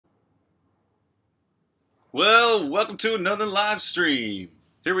Well, welcome to another live stream.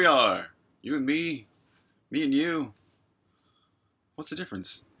 Here we are. You and me and you. What's the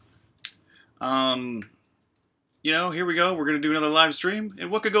difference? Um, here we go. We're going to do another live stream, and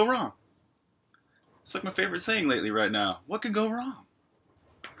what could go wrong? It's like my favorite saying lately right now. What could go wrong?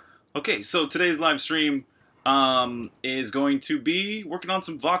 Okay, so today's live stream is going to be working on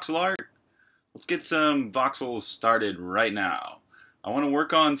some voxel art. Let's get some voxels started right now. I want to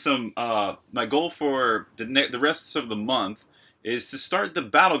work on some. My goal for the rest of the month is to start the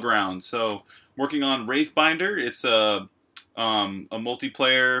Battlegrounds. So, working on Wraithbinder. It's a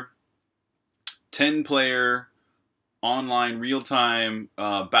multiplayer, 10-player, online, real-time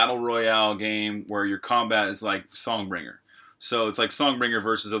battle royale game where your combat is like Songbringer. So it's like Songbringer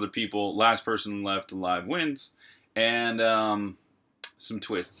versus other people. Last person left alive wins, and some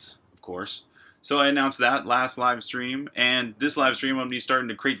twists, of course. So I announced that last live stream, and this live stream I'm going to be starting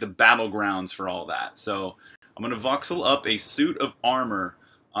to create the Battlegrounds for all that. So I'm going to voxel up a suit of armor,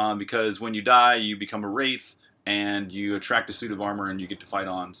 because when you die, you become a wraith, and you attract a suit of armor, and you get to fight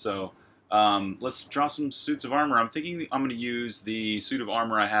on. So let's draw some suits of armor. I'm thinking I'm going to use the suit of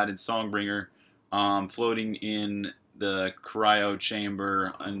armor I had in Songbringer, floating in the cryo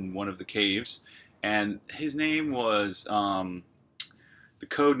chamber in one of the caves. And his name was... the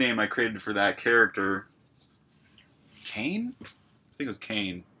code name I created for that character, Kane? I think it was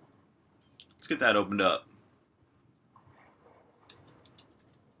Kane. Let's get that opened up.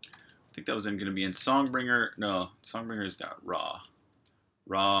 I think that was going to be in Songbringer. No, Songbringer's got Raw.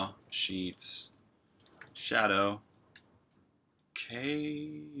 Raw, Sheets, Shadow,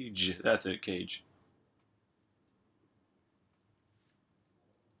 Cage. That's it, Cage.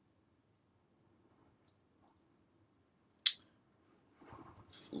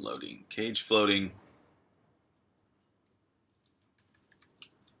 Floating. Cage floating.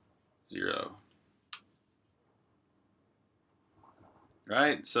 0.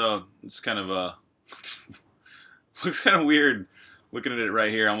 Right? So it's kind of looks kind of weird looking at it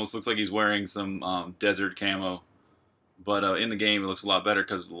right here. Almost looks like he's wearing some desert camo. But in the game it looks a lot better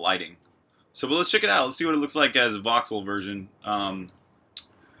because of the lighting. So but let's check it out. Let's see what it looks like as a voxel version.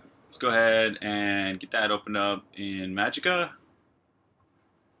 Let's go ahead and get that opened up in Magicka.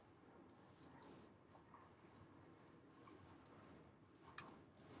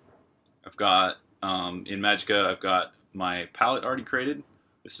 I've got, in Magicka, I've got my palette already created.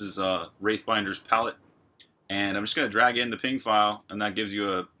 This is Wraithbinder's palette. And I'm just going to drag in the ping file, and that gives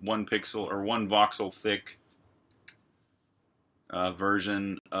you a 1 pixel or 1 voxel thick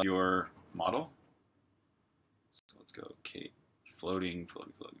version of your model. So let's go, okay, floating.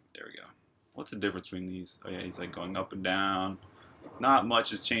 There we go. What's the difference between these? Oh yeah, he's like going up and down. Not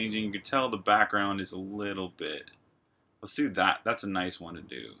much is changing. You can tell the background is a little bit. Let's do that. That's a nice one to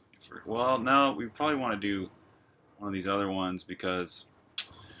do. Well, no, we probably want to do one of these other ones because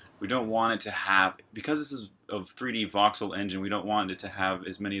we don't want it to have, because this is of 3D voxel engine, we don't want it to have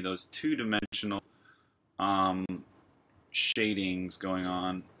as many of those two-dimensional shadings going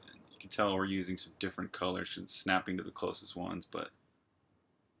on. You can tell we're using some different colors because it's snapping to the closest ones, but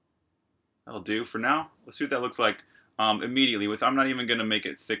that'll do for now. Let's see what that looks like immediately. I'm not even going to make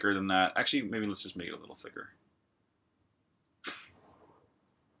it thicker than that. Actually, maybe let's just make it a little thicker.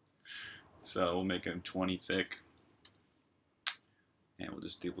 So we'll make them 20 thick, and we'll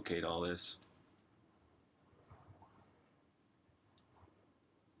just duplicate all this.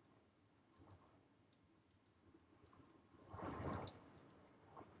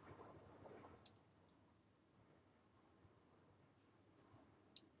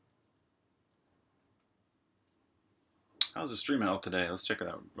 How's the stream health today? Let's check it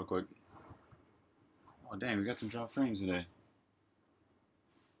out real quick. Oh dang, we got some drop frames today.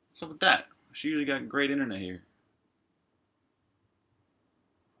 What's up with that? She usually got great internet here.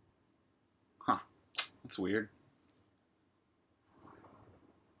 Huh. That's weird.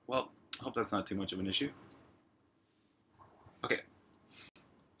 Well, I hope that's not too much of an issue. Okay.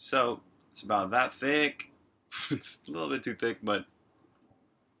 So, it's about that thick. It's a little bit too thick, but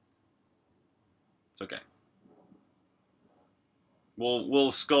it's okay.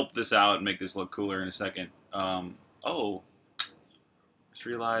 We'll sculpt this out and make this look cooler in a second. Oh. Just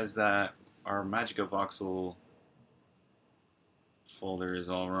realized that our Magicka voxel folder is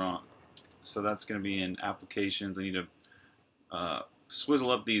all wrong. So that's going to be in applications. I need to swizzle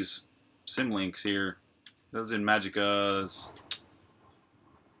up these sim links here. Those in Magicka's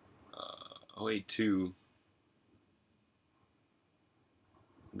 082.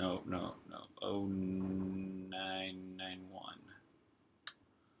 No. 0991.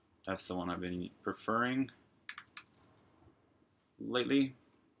 That's the one I've been preferring lately.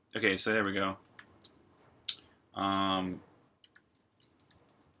 Okay, so there we go.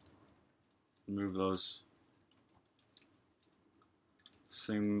 Move those.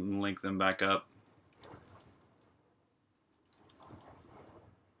 Link them back up.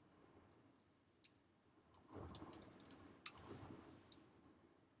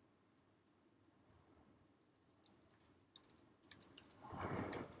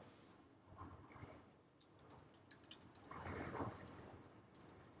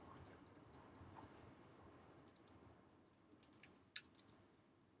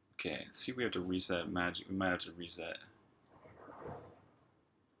 Okay, let's see if we have to reset magic. We might have to reset.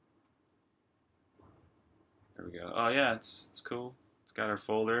 There we go. Oh yeah, it's cool. It's got our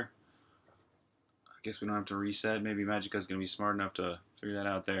folder. I guess we don't have to reset. Maybe Magica's gonna be smart enough to figure that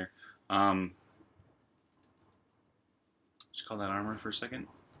out there. Just call that armor for a second.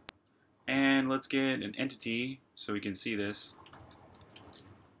 And let's get an entity so we can see this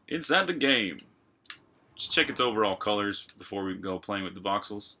inside the game. Just check its overall colors before we go playing with the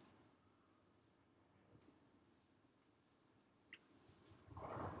voxels.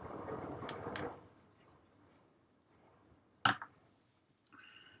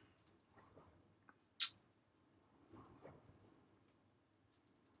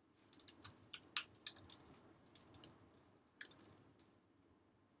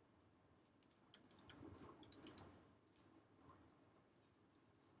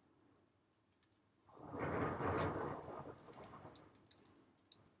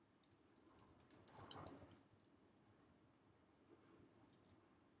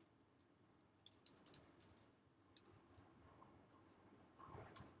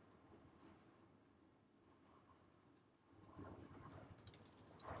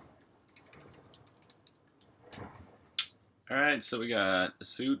 Alright, so we got a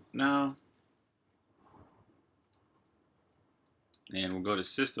suit now. And we'll go to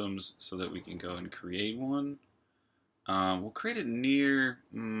systems so that we can go and create one. We'll create it near,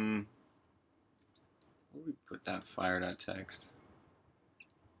 where do we put that fire.text?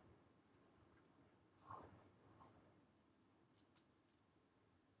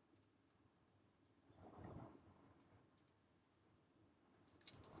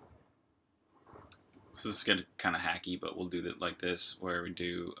 So this is getting kind of hacky, but we'll do it like this, where we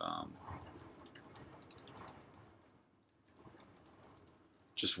do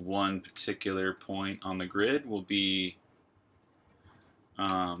just one particular point on the grid will be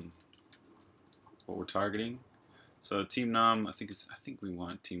what we're targeting. So team num, I think we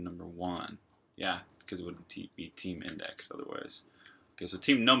want team number 1. Yeah, because it would be team index otherwise. Okay, so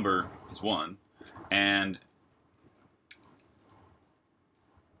team number is 1, and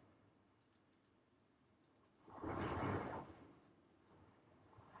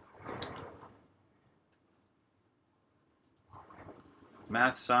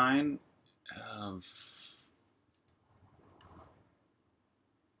math sign of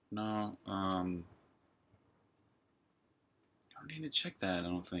no, I don't need to check that, I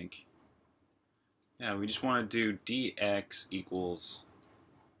don't think. Yeah, we just want to do dx equals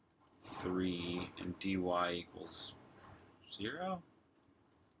 3 and dy equals 0.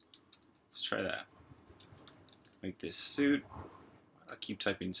 Let's try that. Make this suit. Why do I keep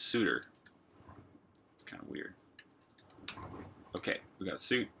typing suitor? It's kind of weird. Okay, we got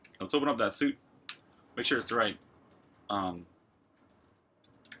suit. Let's open up that suit. Make sure it's the right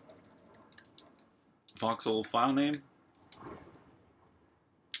voxel file name.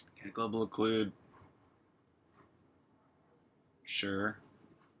 Yeah, global occlude. Sure.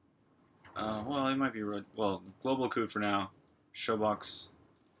 Well, it might be well, global occlude for now. Showbox.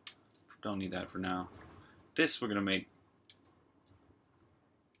 Don't need that for now. This we're gonna make.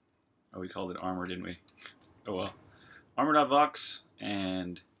 Oh, we called it armor, didn't we? Oh well. Armor.vox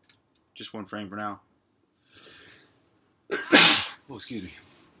and just one frame for now. Oh, excuse me.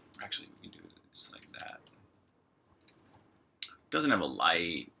 Actually, we can do it just like that. Doesn't have a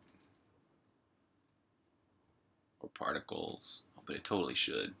light or particles, but it totally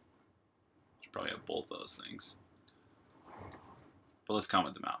should. Should probably have both those things. But let's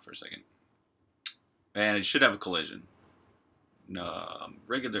comment them out for a second. And it should have a collision. No,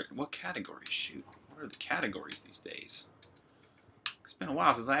 regular. What category? Shoot. What are the categories these days? It's been a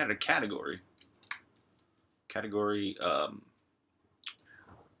while since I had a category. Category,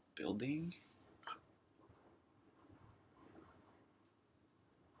 building.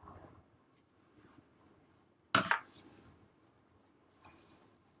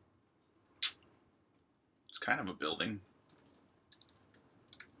 It's kind of a building.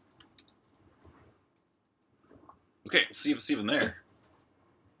 Okay, let's see if it's even there.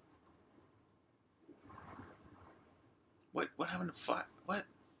 What happened to what?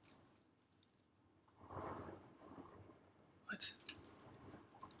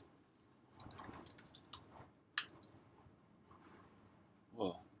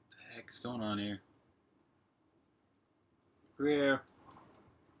 is going on here? Rare.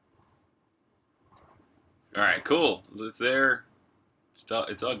 All right, cool. It's there.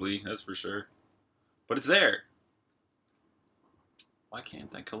 It's ugly, that's for sure. But it's there. Why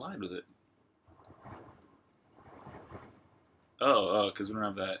can't I collide with it? Oh, because we don't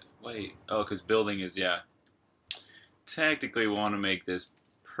have that. Wait. Oh, because building is, yeah. Technically, we want to make this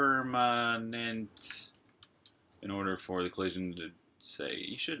permanent in order for the collision to say,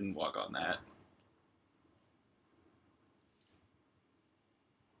 you shouldn't walk on that.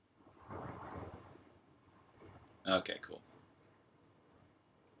 Okay, cool.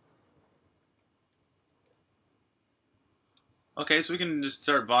 Okay, so we can just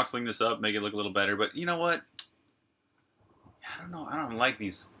start voxeling this up, make it look a little better. But you know what? I don't know. I don't like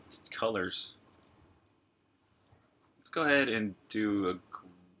these colors. Let's go ahead and do a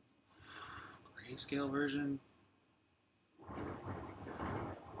grayscale version.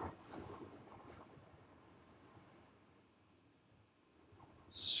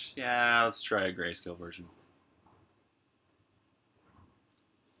 Yeah, let's try a grayscale version.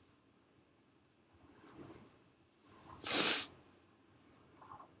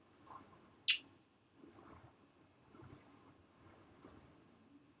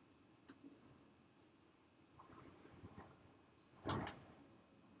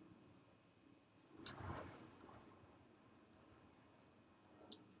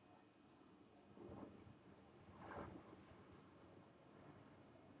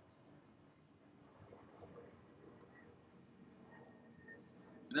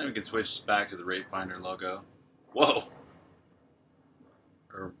 And then we can switch back to the Wraithbinder logo. Whoa!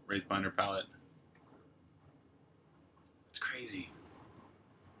 Or Wraithbinder palette. It's crazy.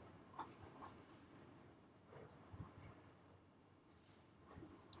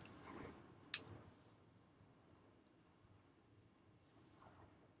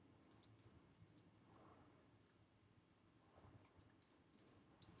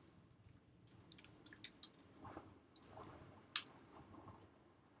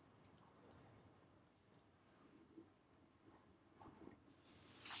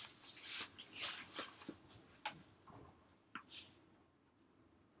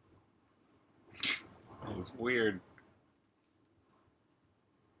 That was weird.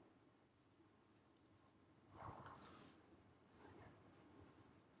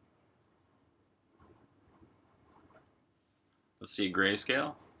 Let's see,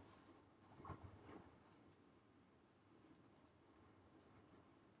 grayscale.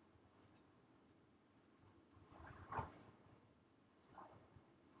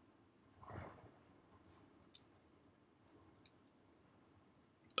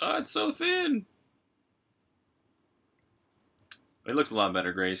 Oh, it's so thin. It looks a lot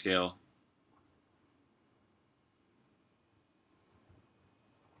better grayscale.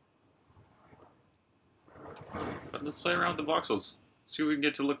 But let's play around with the voxels. See what we can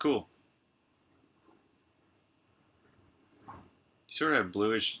get to look cool. You sort of have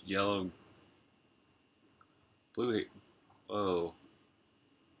bluish, yellow, blue. Whoa.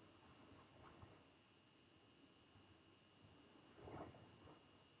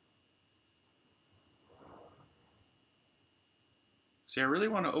 See, I really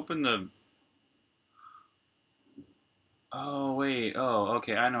want to open the... Oh, wait. Oh,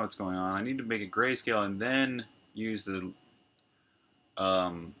 okay. I know what's going on. I need to make it grayscale and then use the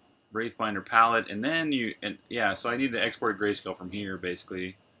Wraithbinder palette. And then yeah, so I need to export grayscale from here,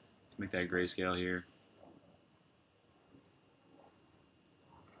 basically. Let's make that grayscale here.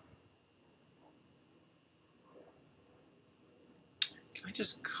 Can I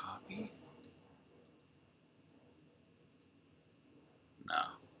just copy? No.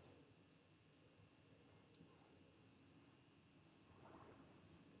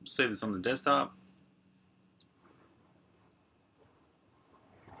 Save this on the desktop.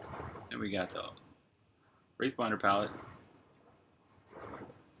 And we got the Wraithbinder palette.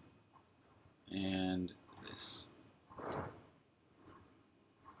 And this.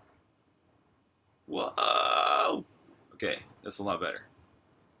 Whoa! Okay, that's a lot better.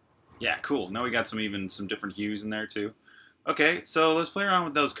 Yeah, cool. Now we got some different hues in there too. Okay, so let's play around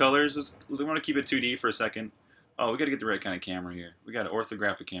with those colors. We want to keep it 2D for a second. Oh, we got to get the right kind of camera here. We got an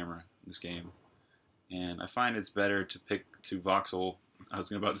orthographic camera in this game, and I find it's better to voxel. I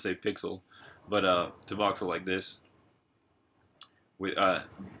was about to say pixel, but to voxel like this. With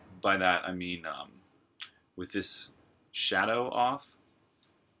by that I mean with this shadow off.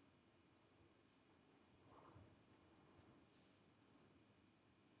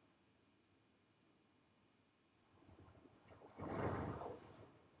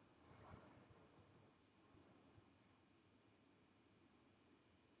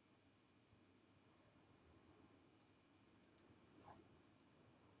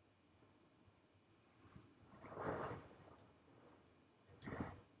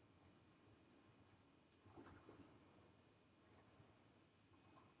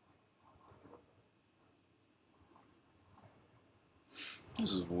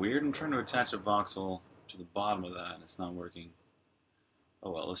 This is weird. I'm trying to attach a voxel to the bottom of that and it's not working.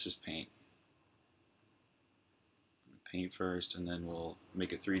 Oh well, let's just paint. Paint first and then we'll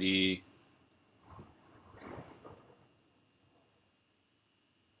make it 3D.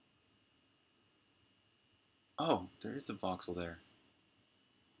 Oh, there is a voxel there.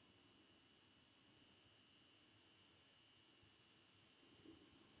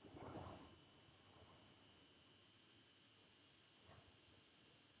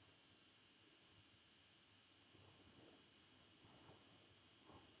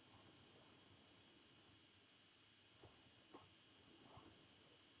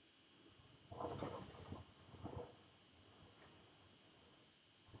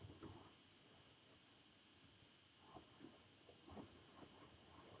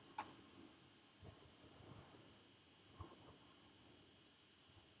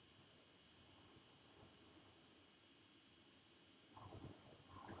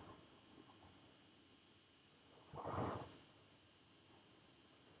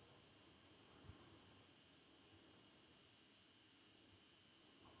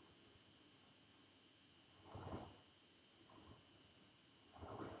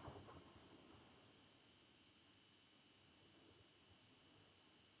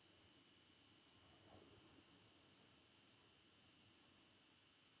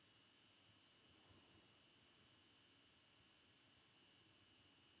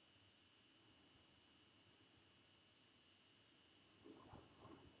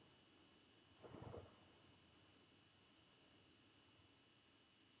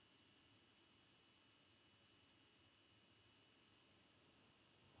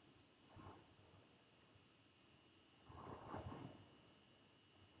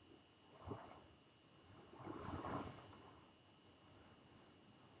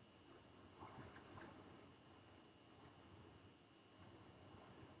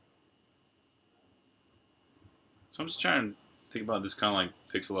 So I'm just trying to think about this kind of like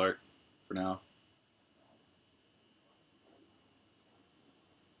pixel art for now.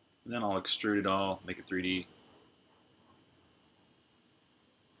 And then I'll extrude it all, make it 3D.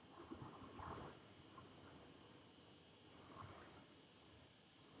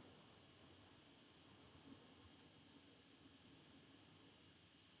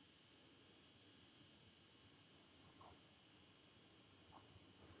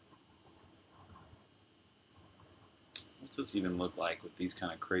 What's this even look like with these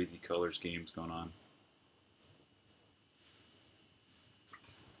kind of crazy color schemes going on?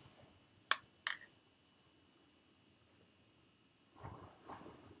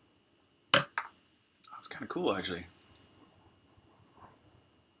 That's kind of cool, actually.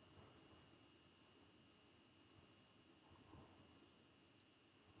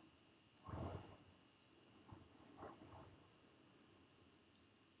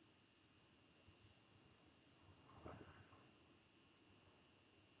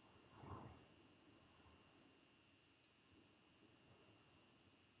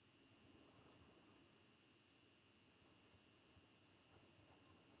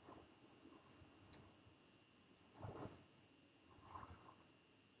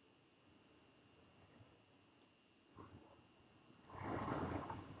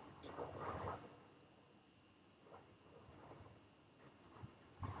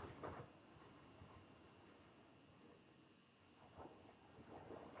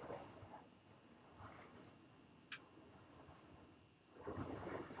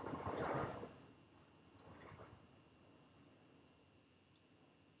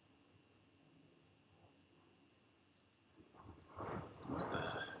 What the?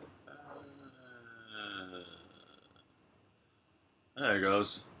 There it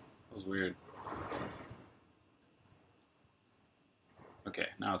goes. That was weird. Okay,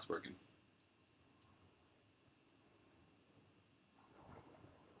 now it's working.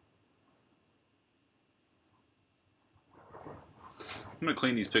 I'm gonna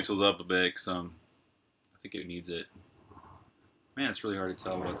clean these pixels up a bit because I think it needs it. Man, it's really hard to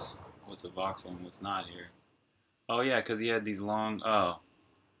tell what's a voxel and what's not here. Oh yeah, because he had these long. Oh,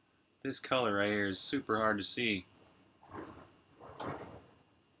 this color right here is super hard to see.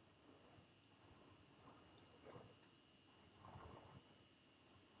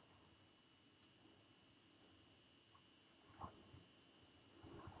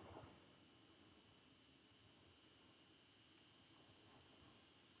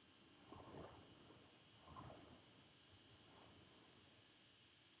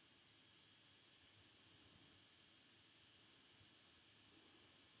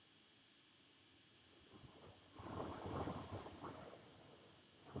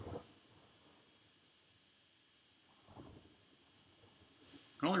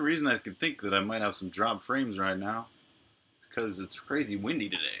 The only reason I could think that I might have some drop frames right now is because it's crazy windy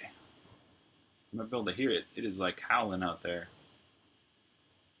today. You might be able to hear it. It is like howling out there.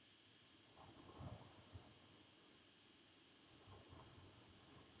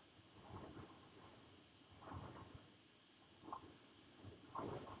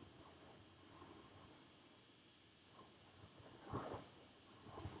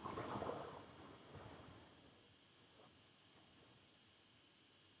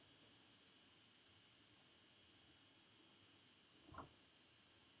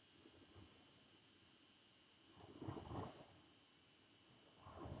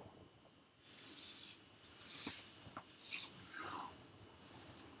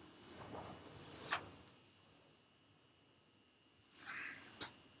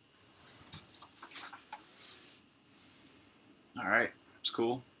 Alright, it's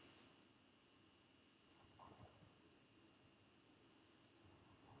cool.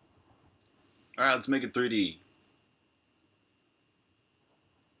 Alright, let's make it 3D.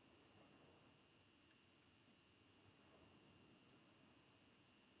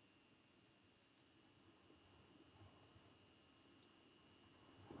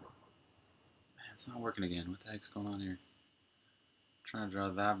 Man, it's not working again. What the heck's going on here? I'm trying to draw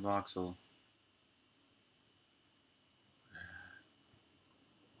that voxel.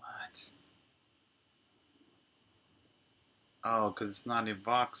 What? Oh, because it's not a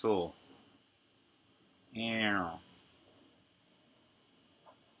voxel. Yeah.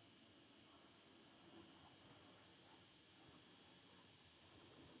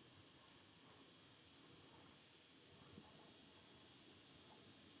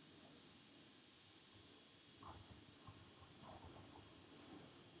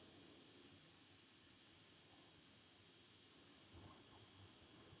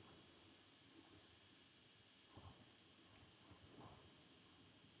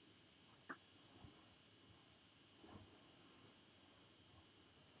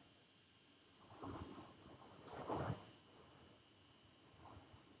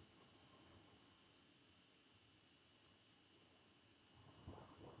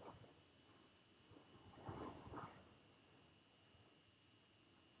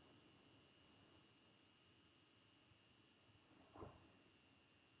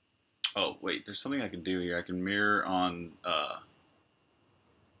 Oh, wait, there's something I can do here. I can mirror on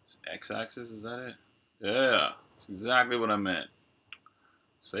x-axis, is that it? Yeah, that's exactly what I meant.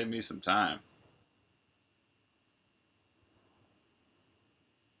 Save me some time.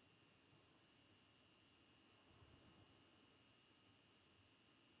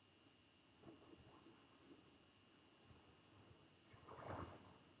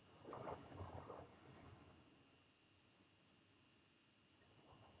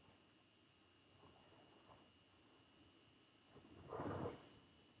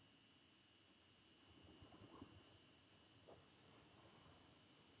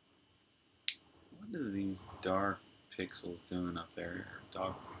 What are these dark pixels doing up there?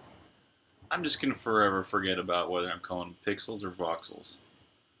 Dog. I'm just gonna forever forget about whether I'm calling them pixels or voxels,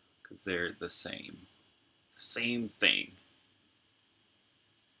 because they're the same. Same thing.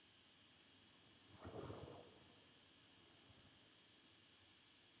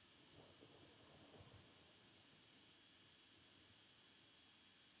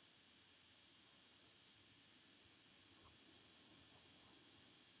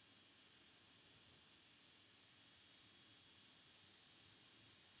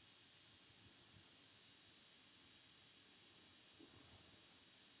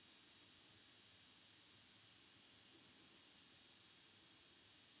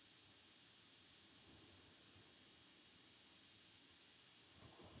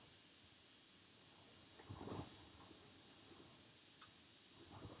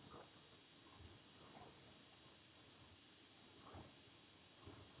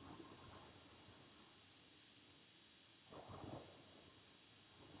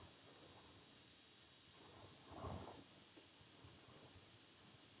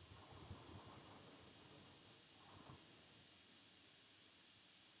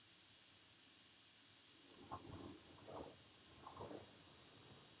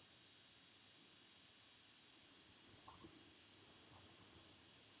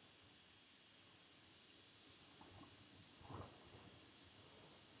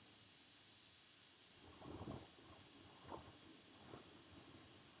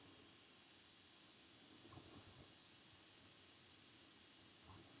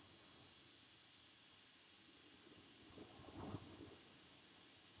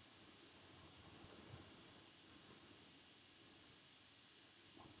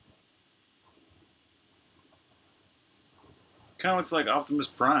 Kind of looks like Optimus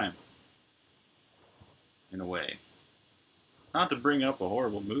Prime, in a way. Not to bring up a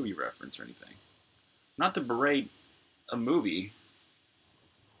horrible movie reference or anything. Not to berate a movie.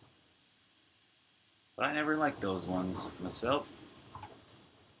 But I never liked those ones myself.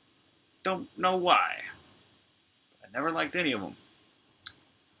 Don't know why. I never liked any of them.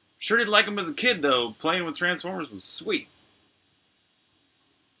 Sure did like them as a kid, though. Playing with Transformers was sweet.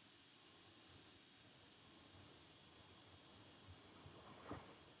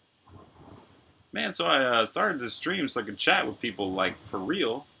 Man, so I started this stream so I could chat with people, like, for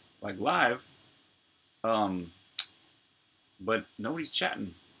real. Like, live. But nobody's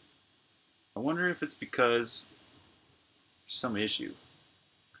chatting. I wonder if it's because there's some issue.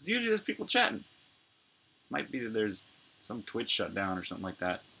 Because usually there's people chatting. Might be that there's some Twitch shutdown or something like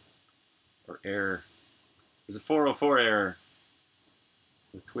that. Or error. There's a 404 error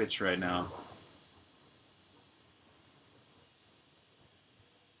with Twitch right now.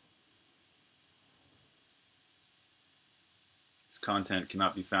 This content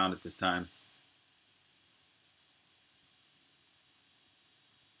cannot be found at this time.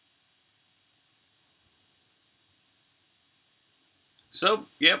 So,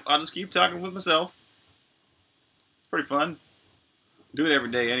 yep, I'll just keep talking with myself. It's pretty fun. Do it every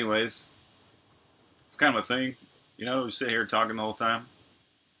day anyways. It's kind of a thing. You know, sit here talking the whole time.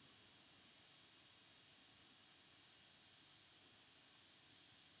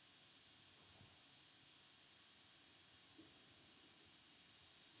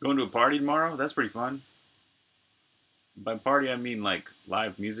 Going to a party tomorrow? That's pretty fun. By party, I mean like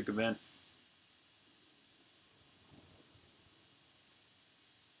live music event.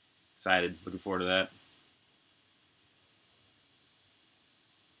 Excited. Looking forward to that.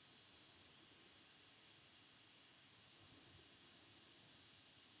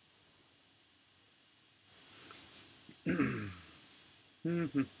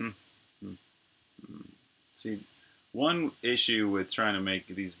 See, one issue with trying to make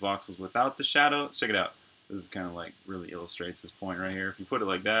these voxels without the shadow, check it out. This is kind of like really illustrates this point right here. If you put it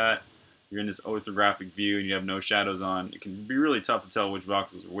like that, you're in this orthographic view and you have no shadows on, it can be really tough to tell which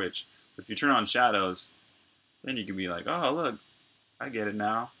voxels are which. But if you turn on shadows, then you can be like, oh, look, I get it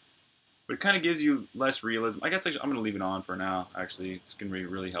now. But it kind of gives you less realism. I guess actually, I'm going to leave it on for now, actually. It's going to be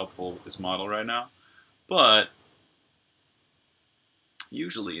really helpful with this model right now. But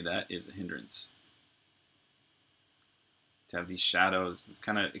usually that is a hindrance. To have these shadows, it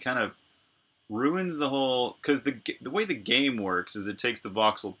kind of ruins the whole, because the way the game works is it takes the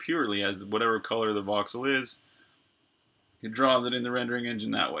voxel purely as whatever color the voxel is. It draws it in the rendering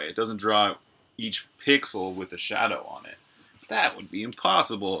engine that way. It doesn't draw each pixel with a shadow on it. That would be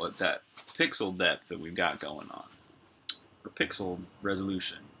impossible at that pixel depth that we've got going on. Or pixel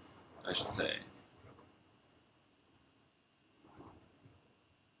resolution, I should say.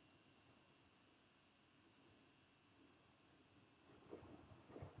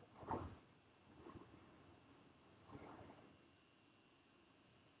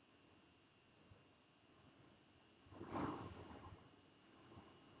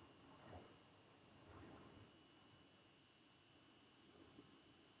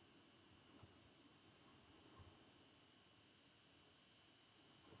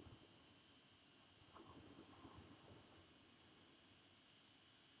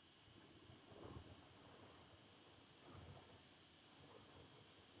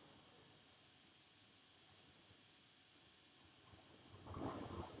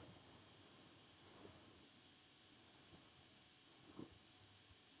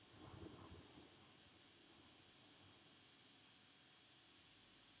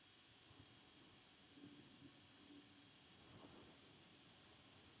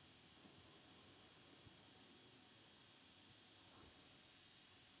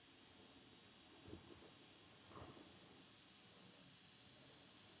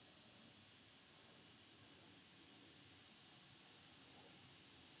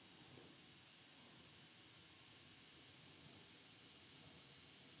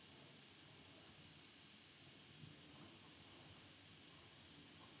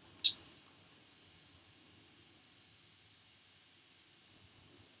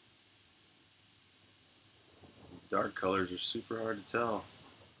 Dark colors are super hard to tell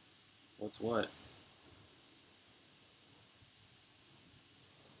what's what.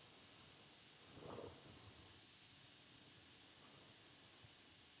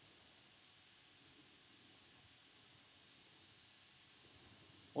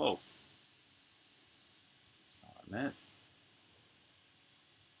 Whoa. That's not what I meant.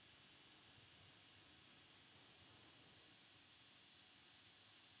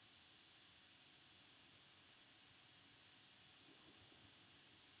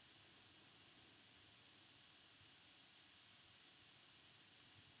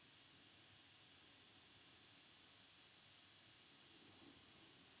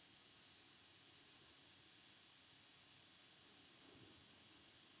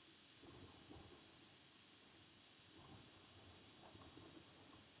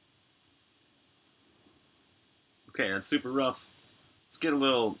 Okay, that's super rough. Let's get a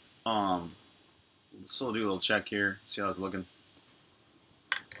little, let's still do a little check here, see how it's looking.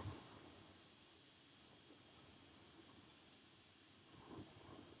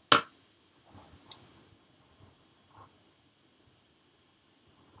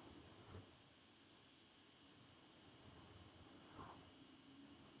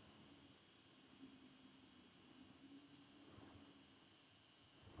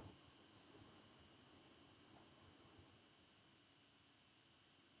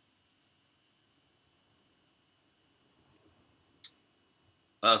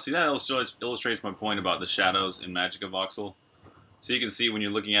 See, that illustrates my point about the shadows in Magic of Voxel. So you can see when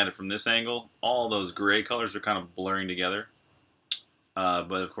you're looking at it from this angle, all those gray colors are kind of blurring together. But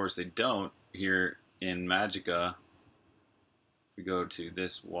of course they don't here in Magicka. If we go to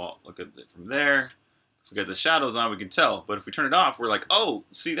this wall, look at it from there. If we get the shadows on, we can tell. But if we turn it off, we're like, oh,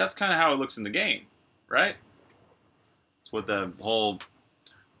 see, that's kind of how it looks in the game, right? It's what the whole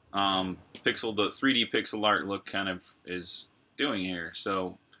the 3D pixel art look kind of is doing here.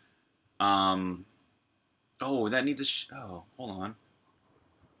 So, oh, that needs a oh, hold on.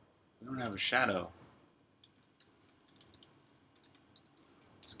 We don't have a shadow.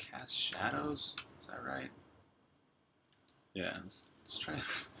 Let's cast shadows. Is that right? Yeah, let's try.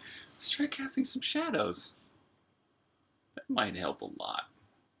 Let's try casting some shadows. That might help a lot.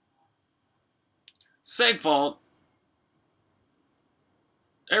 Segfault.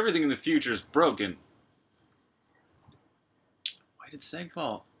 Everything in the future is broken. Why did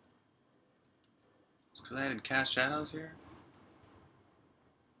Segfault? It's because I had cast shadows here?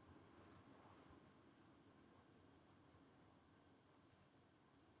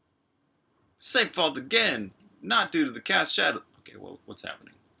 Segfault again! Not due to the cast shadow. Okay, well, what's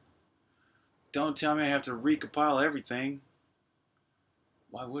happening? Don't tell me I have to recompile everything.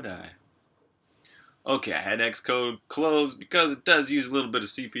 Why would I? Okay, I had Xcode closed because it does use a little bit of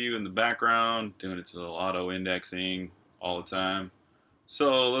CPU in the background, doing its little auto-indexing all the time.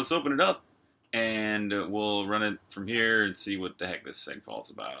 So let's open it up, and we'll run it from here and see what the heck this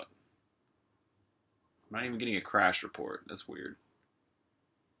segfault's about. I'm not even getting a crash report. That's weird.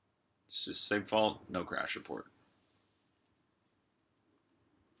 It's just segfault, no crash report.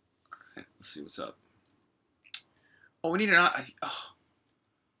 Alright, let's see what's up. Oh, we need an... Oh,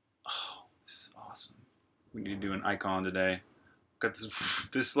 this is awesome. We need to do an icon today. Got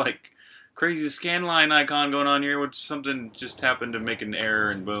this like crazy scanline icon going on here, which something just happened to make an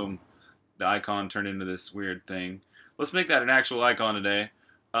error, and boom, the icon turned into this weird thing. Let's make that an actual icon today.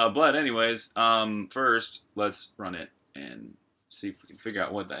 But anyways, first let's run it and see if we can figure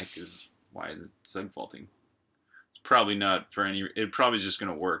out what the heck why is it segfaulting. It's probably not for any. It probably is just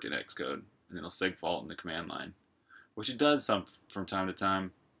going to work in Xcode, and it'll segfault in the command line, which it does from time to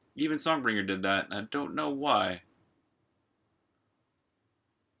time. Even Songbringer did that, and I don't know why.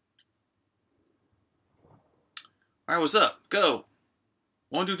 Alright, what's up? Go!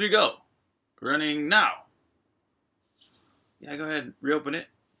 1, 2, 3, go! Running now! Yeah, go ahead, reopen it.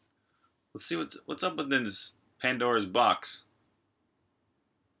 Let's see what's up within this Pandora's box.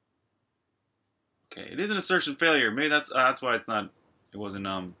 Okay, it is an assertion failure. Maybe that's why it's not. It wasn't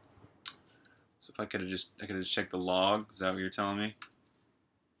So if I could have just checked the log. Is that what you're telling me?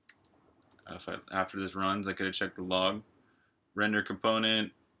 After this runs, I could have checked the log. Render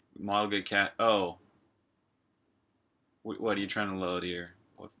component, model get cat. Oh, what are you trying to load here?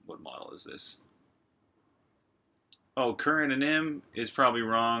 What model is this? Oh, current and M is probably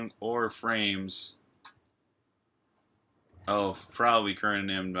wrong, or frames. Oh, probably current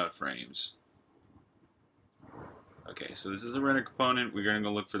and M, not frames. Okay, so this is the render component. We're gonna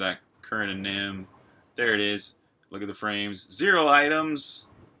go look for that current and M. There it is. Look at the frames. 0 items.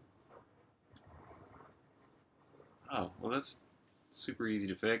 Oh, well that's super easy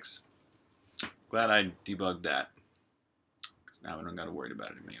to fix. Glad I debugged that. Because now I don't got to worry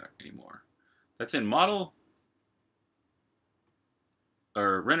about it anymore. That's in model.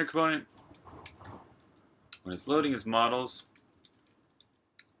 Or render component. When it's loading its models.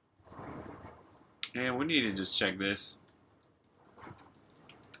 And we need to just check this.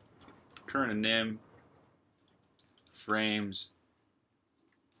 Current and nim. Frames.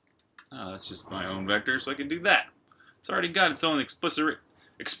 Oh, that's just my own vector, so I can do that. It's already got its own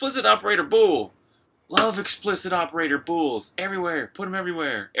explicit operator bool. Love explicit operator bools everywhere. Put them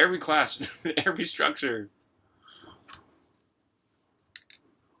everywhere. Every class, every structure.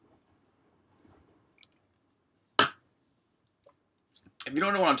 If you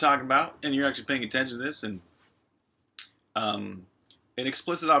don't know what I'm talking about, and you're actually paying attention to this, and an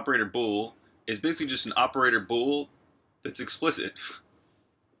explicit operator bool is basically just an operator bool that's explicit.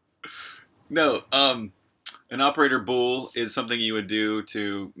 No, An operator bool is something you would do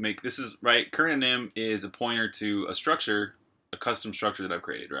to make, this is, right, current anim is a pointer to a structure, a custom structure that I've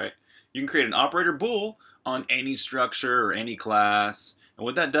created, right? You can create an operator bool on any structure or any class. And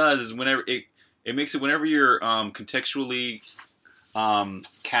what that does is whenever it makes it whenever you're contextually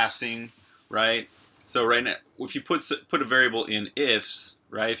casting, right? So right now, if you put a variable in ifs,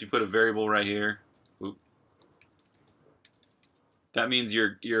 right? If you put a variable right here, whoop, that means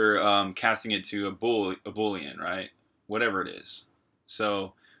you're casting it to a boolean, right? Whatever it is.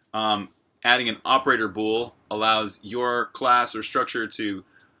 So adding an operator bool allows your class or structure to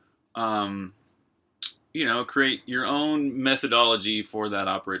create your own methodology for that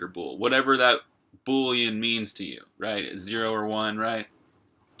operator bool, whatever that boolean means to you, right? 0 or 1, right?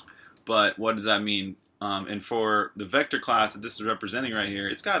 But what does that mean? And for the vector class that this is representing right here,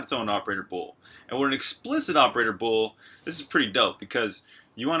 it's got its own operator bool. And with an explicit operator bool, this is pretty dope because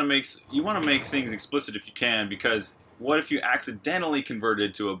you want to make things explicit if you can, because what if you accidentally convert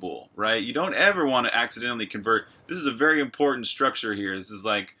it to a bool, right? You don't ever want to accidentally convert. This is a very important structure here. This is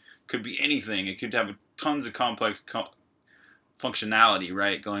like, could be anything. It could have tons of complex functionality,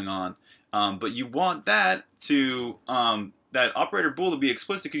 right, going on. But you want that to that operator bool to be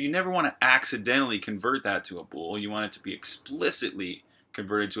explicit because you never want to accidentally convert that to a bool. You want it to be explicitly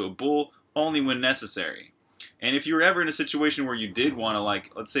converted to a bool only when necessary. And if you were ever in a situation where you did want to,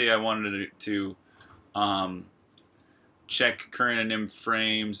 like, let's say I wanted to check current anim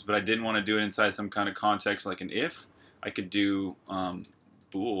frames, but I didn't want to do it inside some kind of context like an if, I could do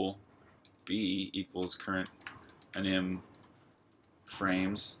bool b equals current anim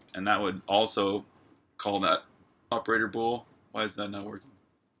frames, and that would also call that operator bool. Why is that not working?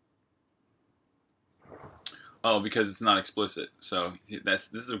 Oh, because it's not explicit. So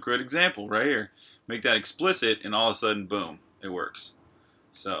this is a good example right here. Make that explicit, and all of a sudden, boom, it works.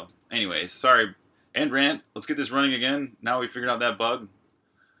 So, anyways, sorry, end rant. Let's get this running again. Now we figured out that bug.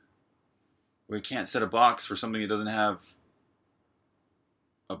 We can't set a box for something that doesn't have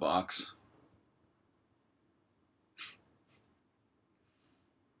a box.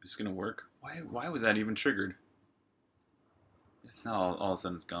 Is this gonna work? Why was that even triggered? It's not all of a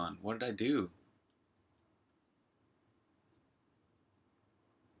sudden it's gone. What did I do?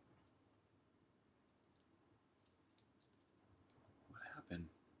 What happened?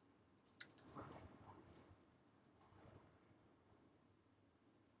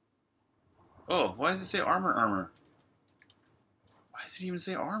 Oh, why does it say armor? Why does it even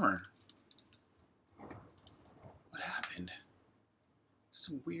say armor? What happened?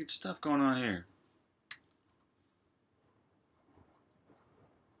 Some weird stuff going on here.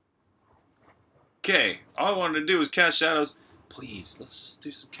 Okay, all I wanted to do was cast shadows. Please, let's just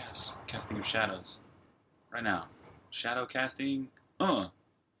do some casting of shadows. Right now. Shadow casting.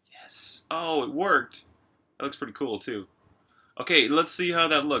 Yes. Oh, it worked. That looks pretty cool, too. Okay, let's see how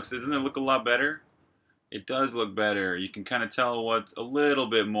that looks. Doesn't it look a lot better? It does look better. You can kind of tell what's a little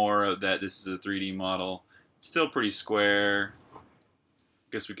bit more of that this is a 3D model. It's still pretty square.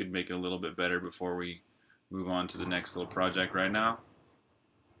 Guess we could make it a little bit better before we move on to the next little project right now.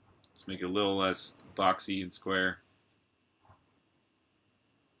 Let's make it a little less boxy and square.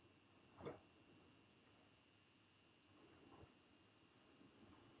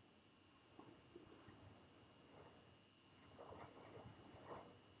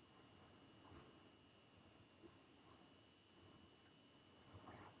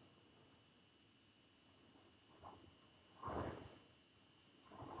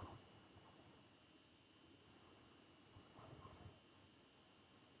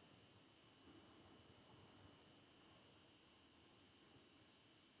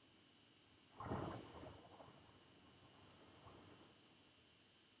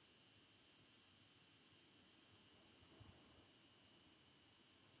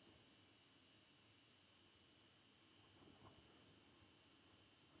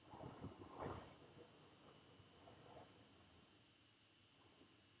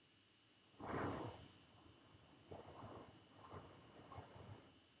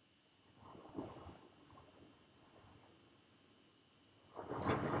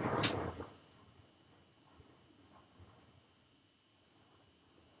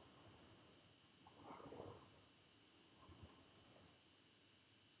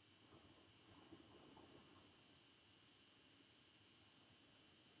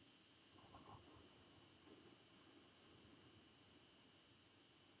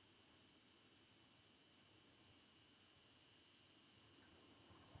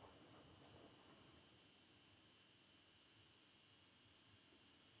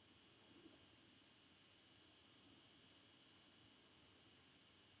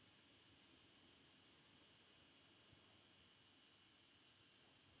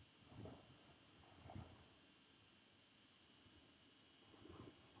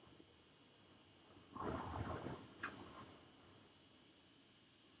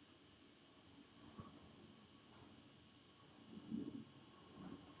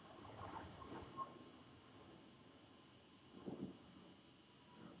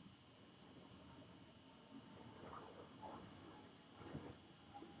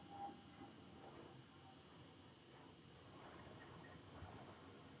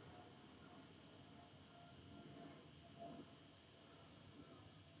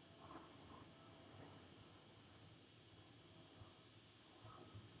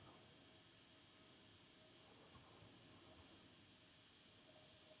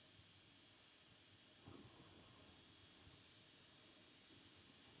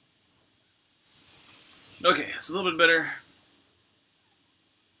 Okay, it's a little bit better.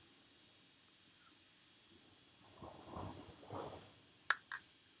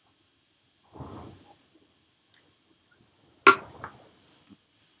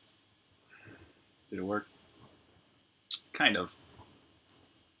 Did it work? Kind of.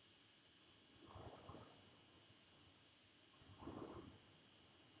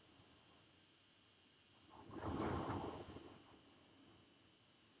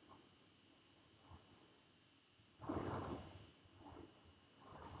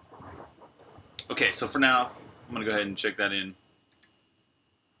 Okay, so for now, I'm going to go ahead and check that in.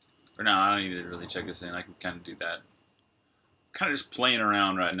 For now, I don't need to really check this in. I can kind of do that. Kind of just playing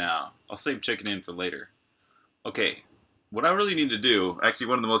around right now. I'll save checking in for later. Okay, what I really need to do, actually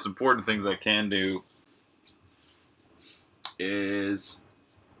one of the most important things I can do, is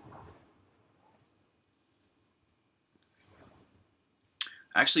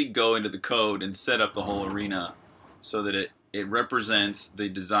actually go into the code and set up the whole arena so that it represents the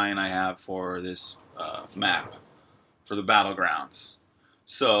design I have for this map, for the Battlegrounds.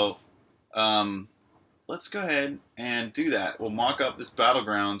 So let's go ahead and do that. We'll mock up this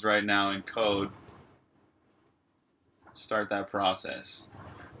Battlegrounds right now in code. Start that process.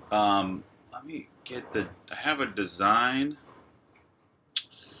 Let me get the... I have a design.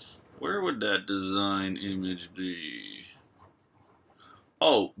 Where would that design image be?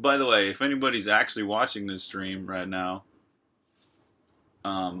 Oh, by the way, if anybody's actually watching this stream right now,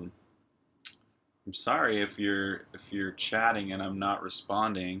 I'm sorry if you're chatting and I'm not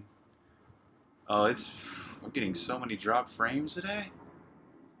responding. Oh, I'm getting so many drop frames today.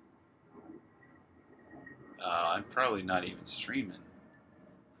 I'm probably not even streaming.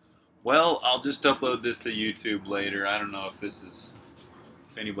 Well, I'll just upload this to YouTube later. I don't know if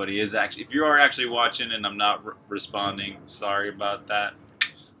anybody is actually, if you are actually watching and I'm not responding, sorry about that.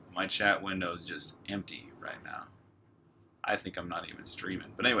 My chat window is just empty right now. I think I'm not even streaming.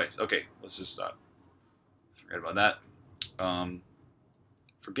 But anyways, okay, let's just stop. Forget about that.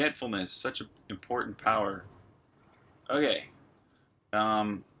 Forgetfulness, such an important power. Okay.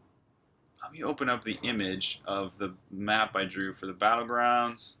 Let me open up the image of the map I drew for the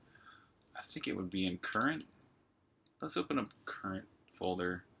Battlegrounds. I think it would be in current. Let's open up current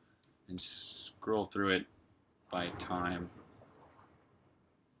folder and scroll through it by time.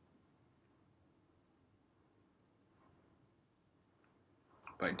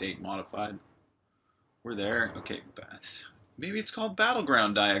 By date modified. We're there. Okay, maybe it's called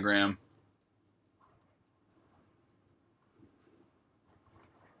Battleground Diagram.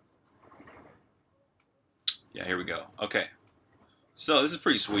 Yeah, here we go. Okay. So this is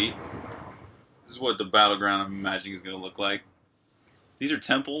pretty sweet. This is what the Battleground I'm imagining is going to look like. These are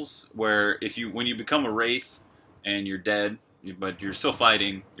temples where when you become a wraith and you're dead, but you're still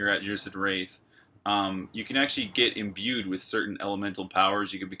fighting, you're just a wraith, you can actually get imbued with certain elemental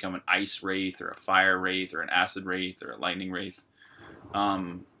powers. You can become an ice wraith or a fire wraith or an acid wraith or a lightning wraith.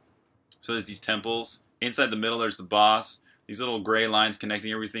 So there's these temples. Inside the middle there's the boss. These little gray lines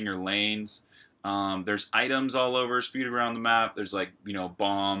connecting everything are lanes. There's items all over, spewed around the map. There's like,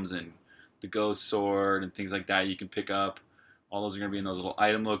 bombs and the ghost sword and things like that you can pick up. All those are going to be in those little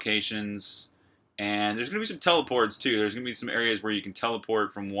item locations. And there's going to be some teleports too. There's going to be some areas where you can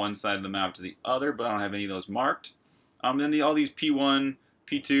teleport from one side of the map to the other, but I don't have any of those marked. Then all these P1,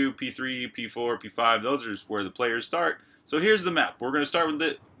 P2, P3, P4, P5, those are where the players start. So here's the map. We're going to start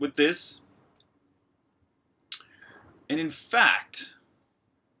with this. And in fact,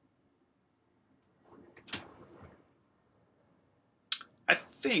 I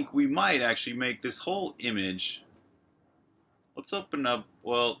think we might actually make this whole image. Let's open up,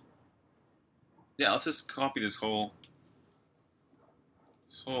 well, yeah, let's just copy this whole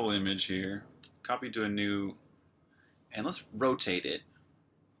image here. Copy to a new, and let's rotate it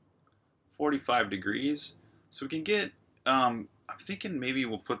 45 degrees. So we can get, I'm thinking maybe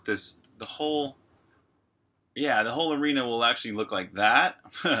we'll put this, the whole arena will actually look like that.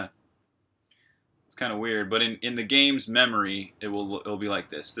 It's kind of weird, but in the game's memory, it'll be like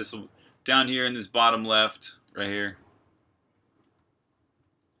this. This will, down here in this bottom left, right here,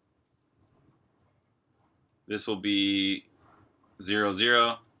 this will be 0,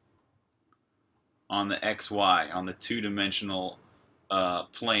 0 on the XY, on the two-dimensional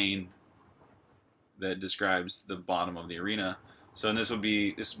plane that describes the bottom of the arena. So and this would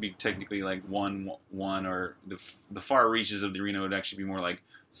be technically like 1, 1, or the far reaches of the arena would actually be more like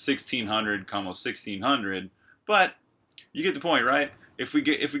 1600, 1600. But you get the point, right? If we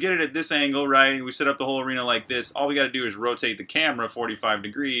get it at this angle, right, we set up the whole arena like this, all we got to do is rotate the camera 45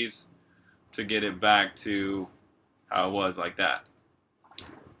 degrees to get it back to how it was, like that.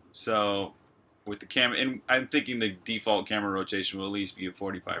 So with the camera, and I'm thinking the default camera rotation will at least be a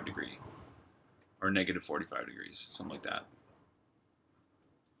 45 degree or negative 45 degrees, something like that.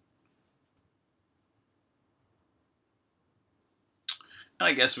 And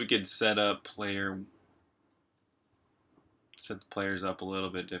I guess we could set the players up a little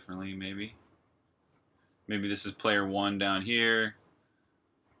bit differently, maybe. Maybe this is player 1 down here,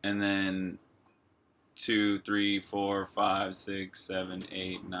 and then 2, 3, 4, 5, 6, 7,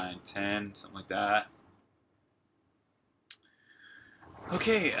 8, 9, 10, something like that.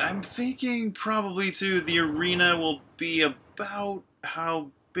 Okay, I'm thinking probably too the arena will be about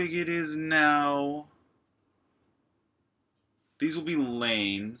how big it is now. These will be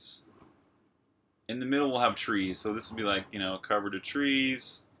lanes. In the middle we'll have trees, so this will be like, you know, covered with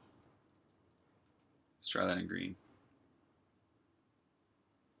trees. Let's try that in green.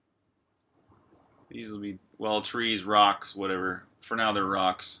 These will be, well, trees, rocks, whatever. For now they're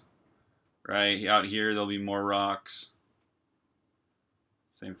rocks. Right, out here there'll be more rocks.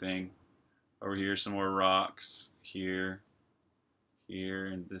 Same thing. Over here, some more rocks. Here,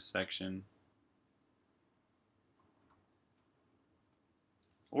 in this section.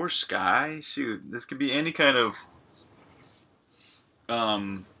 Or sky. Shoot, this could be any kind of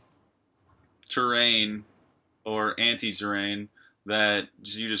terrain or anti-terrain that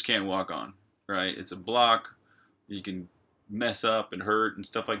you just can't walk on. Right? It's a block. You can mess up and hurt and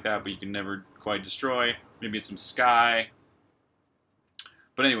stuff like that, but you can never quite destroy. Maybe it's some sky.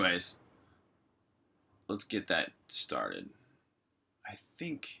 But anyways, let's get that started. I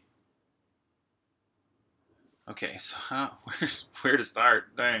think. Okay, so where to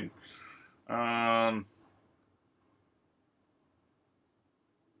start? Dang.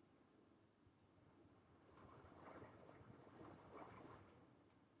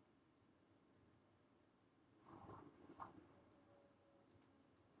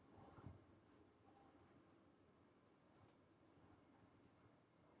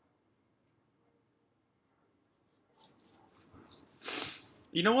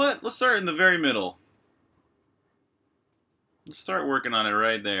 You know what? Let's start in the very middle. Let's start working on it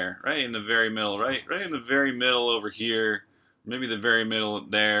right there. Right in the very middle. Right in the very middle over here. Maybe the very middle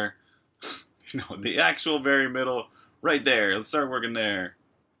there. No, the actual very middle right there. Let's start working there.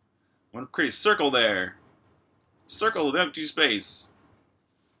 I want to create a circle there. Circle of empty space.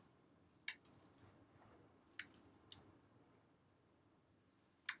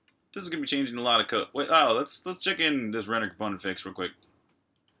 This is going to be changing a lot of code. Wait, oh, let's check in this render component fix real quick.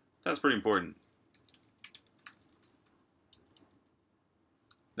 That's pretty important.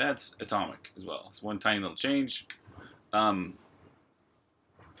 That's atomic as well. It's one tiny little change.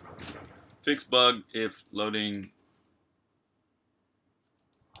 Fix bug if loading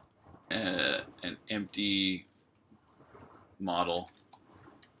an empty model.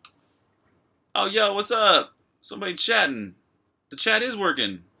 Oh, yo, what's up? Somebody chatting. The chat is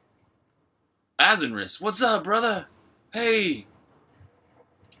working. Azenris, what's up, brother? Hey.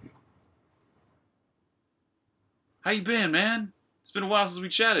 How you been, man? It's been a while since we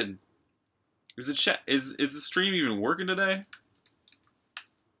chatted. Is the stream even working today?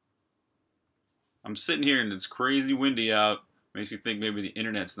 I'm sitting here and it's crazy windy out. Makes me think maybe the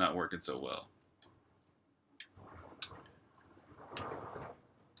internet's not working so well.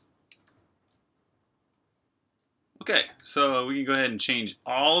 Okay, so we can go ahead and change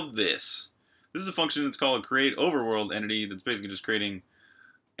all of this. This is a function that's called create overworld entity that's basically just creating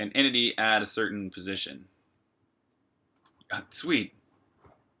an entity at a certain position. Sweet.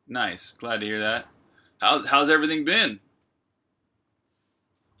 Nice. Glad to hear that. How's everything been?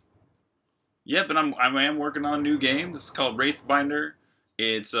 Yep, and I am working on a new game. This is called Wraithbinder.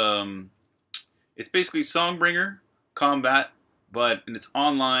 It's basically Songbringer combat, and it's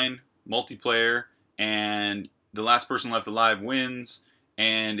online multiplayer, and the last person left alive wins.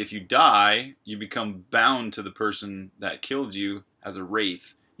 And if you die, you become bound to the person that killed you as a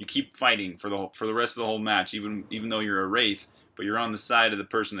wraith. You keep fighting for the rest of the whole match, even though you're a wraith, but you're on the side of the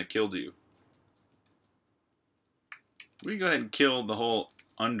person that killed you. We can go ahead and kill the whole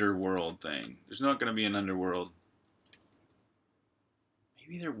underworld thing. There's not going to be an underworld.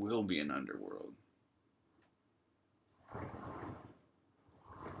 Maybe there will be an underworld.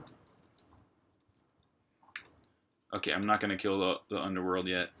 Okay, I'm not going to kill the underworld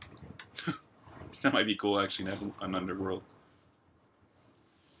yet. That might be cool, actually, to have an underworld.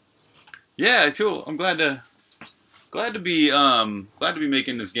 Yeah, cool. I'm glad to be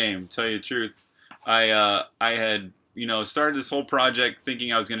making this game. To tell you the truth, I had started this whole project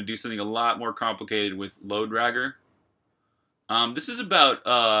thinking I was going to do something a lot more complicated with Load Ragger. This is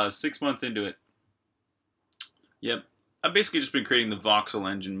about 6 months into it. Yep. I've basically just been creating the voxel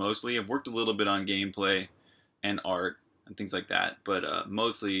engine mostly. I've worked a little bit on gameplay and art and things like that, but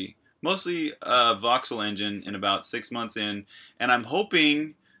mostly voxel engine in about 6 months in, and I'm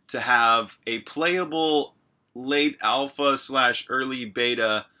hoping to have a playable late alpha / early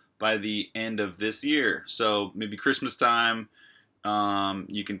beta by the end of this year. So maybe Christmas time,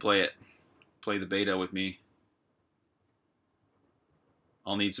 you can play the beta with me.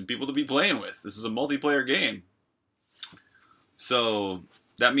 I'll need some people to be playing with. This is a multiplayer game. So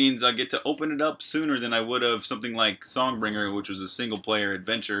that means I get to open it up sooner than I would have something like Songbringer, which was a single-player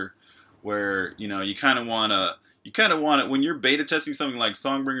adventure, where you kind of want to when you're beta testing something like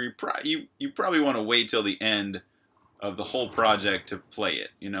Songbringer, you probably want to wait till the end of the whole project to play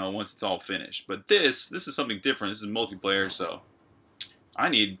it. Once it's all finished. But this is something different. This is multiplayer, so I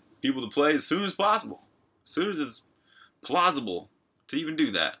need people to play as soon as possible, as soon as it's plausible to even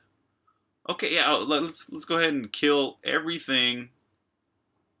do that. Okay, yeah, let's go ahead and kill everything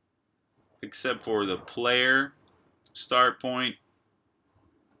except for the player start point.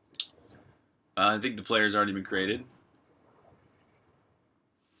 I think the player's already been created.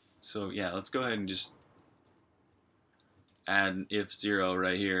 So yeah, let's go ahead and just add an if0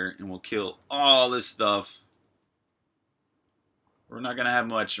 right here, and we'll kill all this stuff. We're not gonna have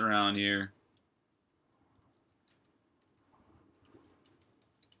much around here.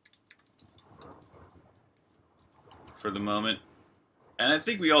 For the moment. And I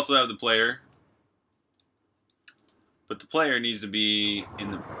think we also have the player. But the player needs to be in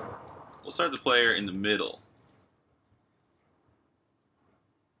the... We'll start the player in the middle.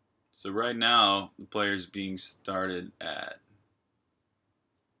 So right now, the player is being started at...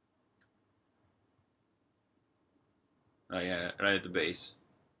 Oh yeah, right at the base.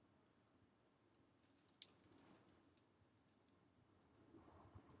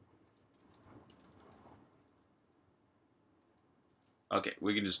 Okay,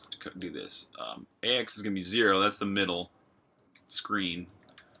 we can just do this. AX is going to be 0. That's the middle screen.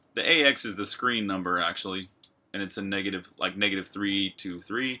 The AX is the screen number, actually. And it's a negative, like -3 to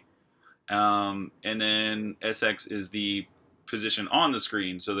 3. And then SX is the position on the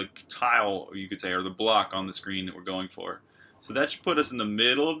screen. So the tile, you could say, or the block on the screen that we're going for. So that should put us in the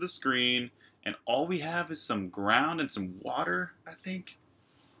middle of the screen. And all we have is some ground and some water, I think.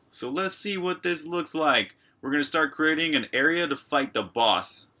 So let's see what this looks like. We're going to start creating an area to fight the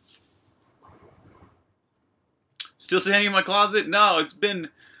boss. Still standing in my closet? No, it's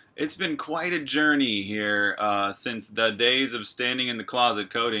been quite a journey here since the days of standing in the closet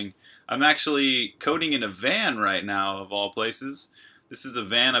coding. I'm actually coding in a van right now, of all places. This is a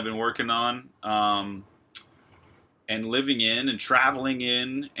van I've been working on and living in and traveling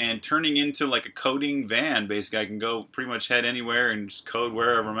in and turning into like a coding van. Basically, I can go pretty much head anywhere and just code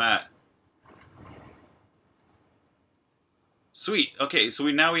wherever I'm at. Sweet. Okay, so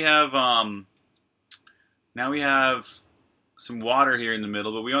now we have some water here in the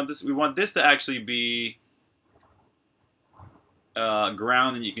middle, but we want this to actually be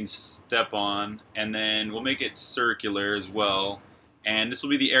ground that you can step on, and then we'll make it circular as well. And this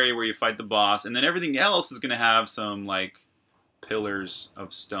will be the area where you fight the boss, and then everything else is going to have some like pillars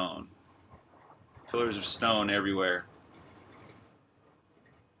of stone. Pillars of stone everywhere.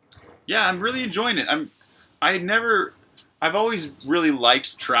 Yeah, I'm really enjoying it. I've always really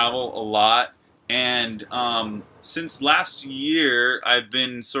liked travel a lot, and since last year, I've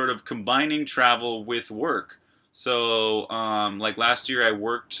been sort of combining travel with work. So, like last year, I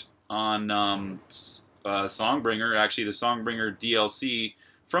worked on Songbringer, actually the Songbringer DLC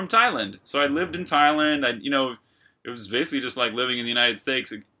from Thailand. So I lived in Thailand. It was basically just like living in the United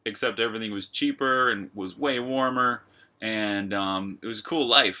States, except everything was cheaper and was way warmer, and it was a cool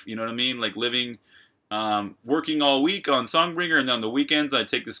life. You know what I mean? Like living. Working all week on Songbringer, and then on the weekends I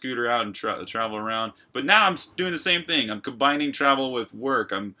take the scooter out and travel around. But now I'm doing the same thing. I'm combining travel with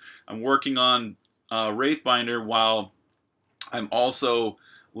work. I'm working on Wraithbinder while I'm also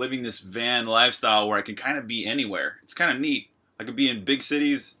living this van lifestyle where I can kind of be anywhere. It's kind of neat. I could be in big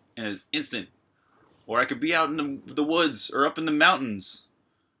cities in an instant, or I could be out in the woods or up in the mountains.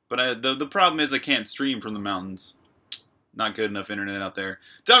 But the problem is I can't stream from the mountains. Not good enough internet out there.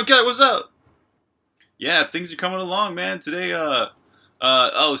 Tomcat, what's up? Yeah, things are coming along, man. Today,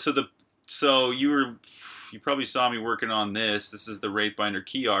 so you probably saw me working on this. This is the Wraithbinder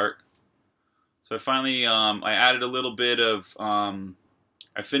key art. So I finally, I added a little bit of,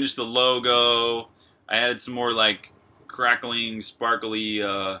 I finished the logo. I added some more like crackling, sparkly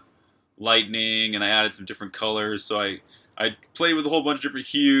lightning, and I added some different colors. So I played with a whole bunch of different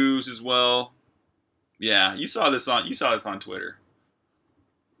hues as well. Yeah, you saw this on Twitter.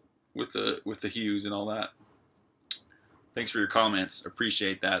 With the hues and all that. Thanks for your comments.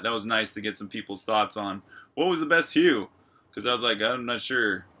 Appreciate that. That was nice to get some people's thoughts on what was the best hue. Because I was like, I'm not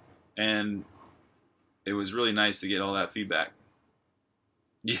sure. And it was really nice to get all that feedback.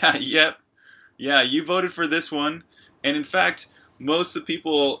 Yeah, yep. Yeah, you voted for this one. And in fact, most of the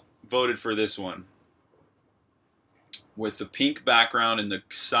people voted for this one. With the pink background and the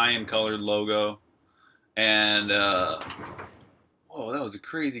cyan colored logo. And, whoa, that was a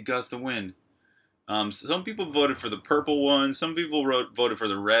crazy gust of wind. Some people voted for the purple one. Some people voted for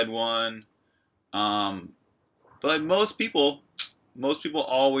the red one. But most people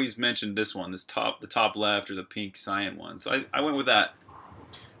always mentioned this one, the top left, or the pink cyan one. So I went with that.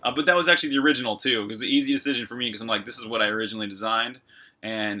 But that was actually the original too. It was the easy decision for me because I'm like, this is what I originally designed,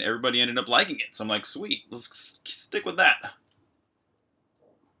 and everybody ended up liking it. So I'm like, sweet, let's stick with that.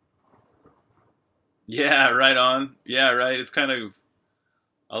 Yeah, right on. Yeah, right. It's kind of,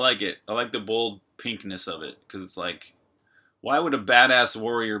 I like it. I like the bold pinkness of it because it's like, why would a badass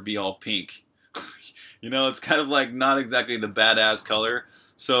warrior be all pink? You know, it's kind of like not exactly the badass color.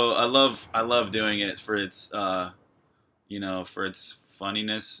 So I love doing it for its you know, for its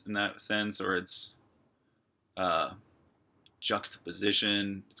funniness in that sense, or its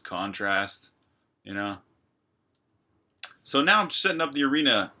juxtaposition, its contrast, you know. So now I'm setting up the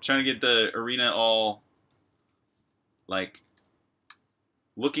arena, trying to get the arena all like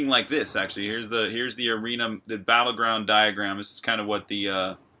looking like this. Actually, here's the arena, the battleground diagram. This is kind of what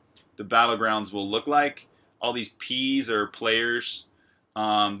the battlegrounds will look like. All these P's are players.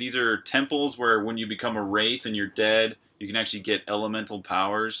 These are temples where when you become a wraith and you're dead, you can actually get elemental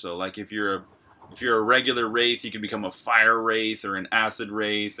powers. So like if you're a regular wraith, you can become a fire wraith or an acid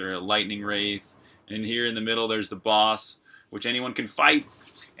wraith or a lightning wraith. And here in the middle, there's the boss, which anyone can fight.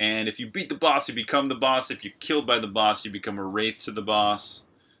 And if you beat the boss, you become the boss. If you're killed by the boss, you become a wraith to the boss.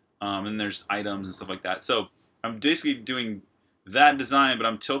 And there's items and stuff like that. So I'm basically doing that design, but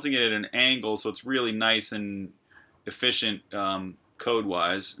I'm tilting it at an angle, so it's really nice and efficient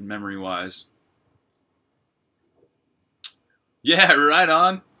code-wise and memory-wise. Yeah, right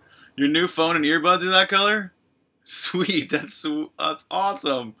on. Your new phone and earbuds are that color? Sweet, that's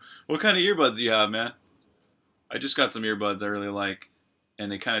awesome. What kind of earbuds do you have, man? I just got some earbuds I really like,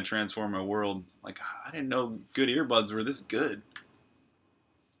 and they kind of transform my world. Like, I didn't know good earbuds were this good.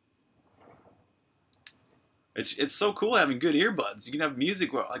 It's so cool having good earbuds. You can have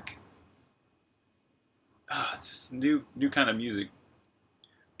music where, like, it's just new kind of music.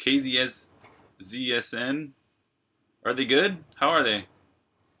 KZSZSN, are they good? How are they?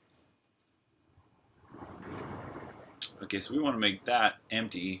 Okay, so we want to make that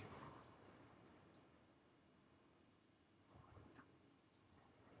empty.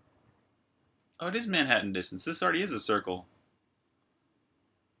 Oh, it is Manhattan distance. This already is a circle.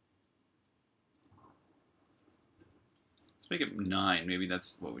 Let's make it 9. Maybe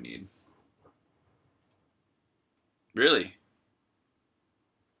that's what we need. Really?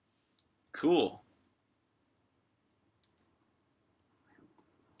 Cool.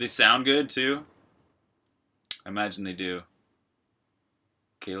 They sound good too? I imagine they do.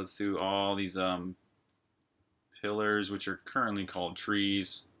 Okay, let's do all these pillars, which are currently called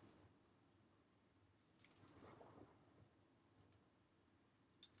trees.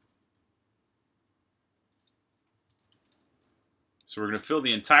 So we're going to fill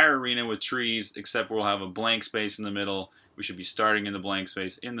the entire arena with trees, except we'll have a blank space in the middle. We should be starting in the blank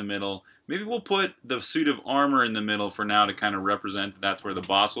space in the middle. Maybe we'll put the suit of armor in the middle for now to kind of represent that that's where the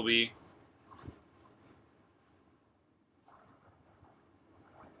boss will be.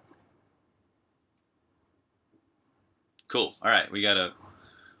 Cool. All right, we got a...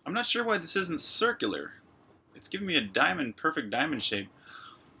 I'm not sure why this isn't circular. It's giving me a diamond, perfect diamond shape.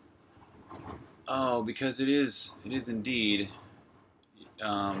 Oh, because it is indeed...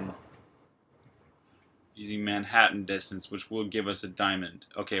 using Manhattan distance, which will give us a diamond.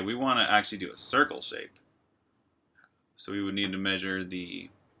 Okay, we want to actually do a circle shape. So we would need to measure the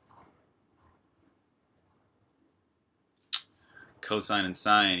cosine and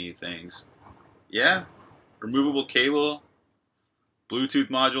sine things. Yeah, removable cable, Bluetooth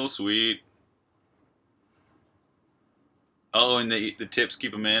module, sweet. Oh, and the tips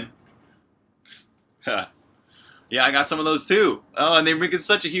keep them in. Yeah, I got some of those too. Oh, and they make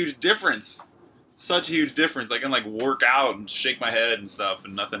such a huge difference. Such a huge difference. I can like work out and shake my head and stuff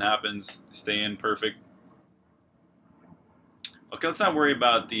and nothing happens. Stay in perfect. Okay, let's not worry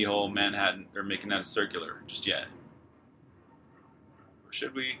about the whole Manhattan or making that circular just yet. Or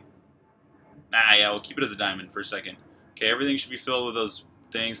should we? Nah, yeah, we'll keep it as a diamond for a second. Okay, everything should be filled with those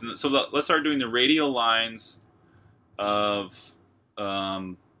things. And so let's start doing the radial lines of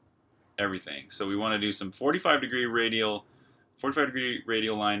everything. So we want to do some 45-degree radial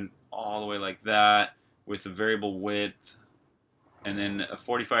line all the way like that with a variable width, and then a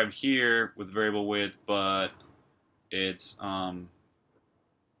 45 here with variable width, but it's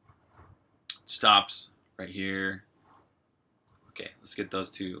stops right here. Okay, let's get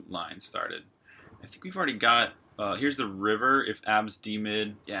those two lines started. I think we've already got, here's the river, if abs D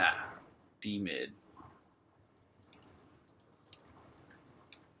mid, yeah, D mid.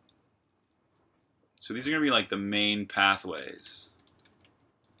 So these are going to be like the main pathways.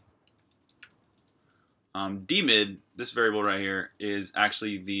 D mid, this variable right here, is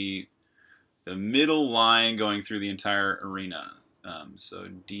actually the middle line going through the entire arena. So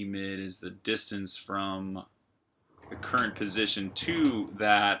D mid is the distance from the current position to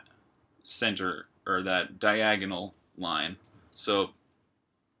that center, or that diagonal line. So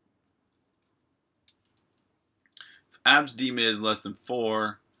if abs D mid is less than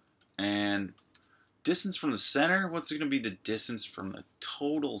 4, and distance from the center, what's going to be the distance from the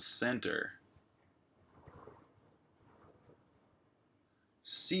total center?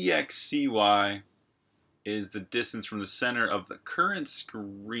 CXCY is the distance from the center of the current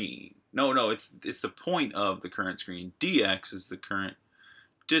screen. No, it's the point of the current screen. DX is the current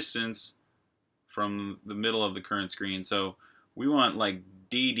distance from the middle of the current screen. So we want like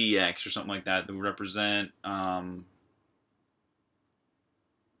DDX or something like that would represent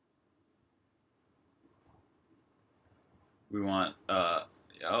we want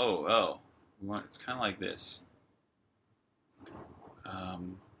we want, it's kind of like this.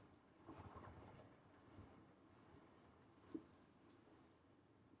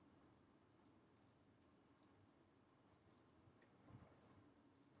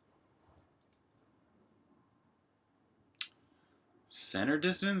 Center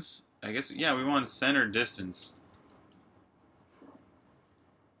distance? I guess, yeah, we want center distance.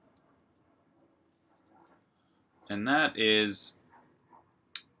 And that is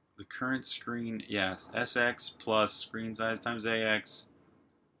the current screen, yes, SX plus screen size times AX.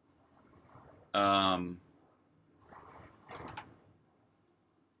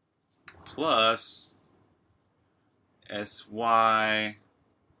 Plus SY.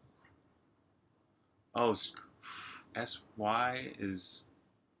 Oh, SY is.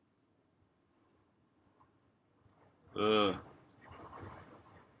 Ugh.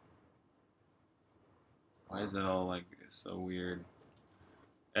 Why is it all like so weird?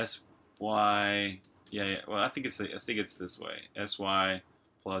 SY. Yeah. Well, I think it's this way. SY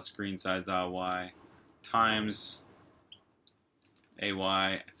plus screen size dot Y times AY.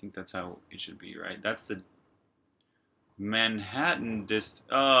 I think that's how it should be, right? That's the Manhattan distance.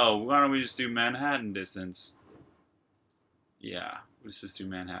 Oh, why don't we just do Manhattan distance? Yeah, let's just do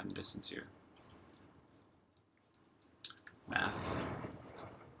Manhattan distance here. Math.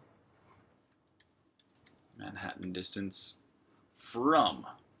 Manhattan distance from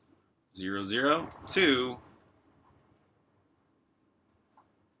 0, 0 to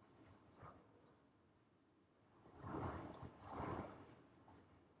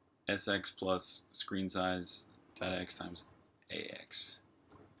SX plus screen size dot X times AX.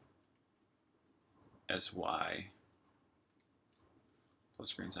 SY plus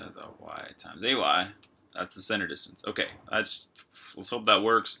screen size dot Y times AY. That's the center distance. Okay, let's hope that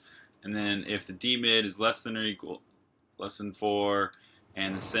works. And then if the D mid is less than 4,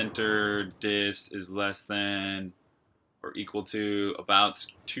 and the center dist is less than or equal to about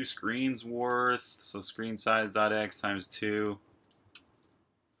 2 screens worth, so screen size dot X times 2.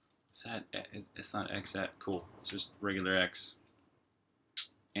 Is that, it's not X at, cool, it's just regular X.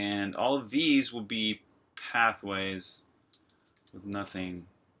 And all of these will be pathways with nothing.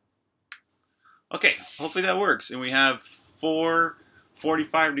 Okay, hopefully that works. And we have 4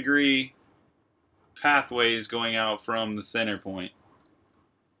 45-degree pathways going out from the center point.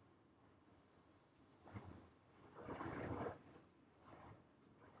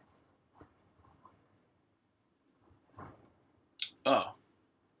 Oh.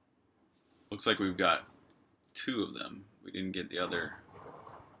 Looks like we've got 2 of them. We didn't get the other.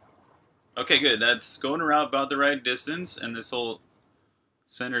 Okay, good. That's going around about the right distance, and this whole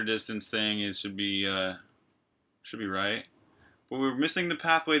center distance thing should be right. But we're missing the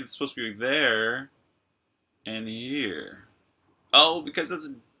pathway that's supposed to be there and here. Oh, because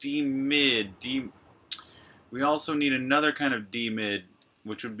that's D mid. We also need another kind of D mid,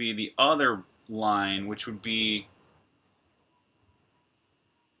 which would be the other line, which would be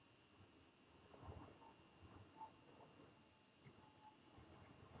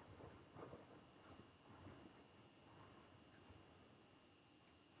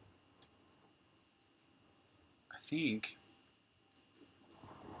I think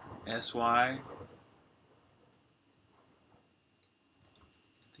SY.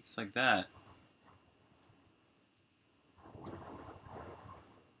 Things like that.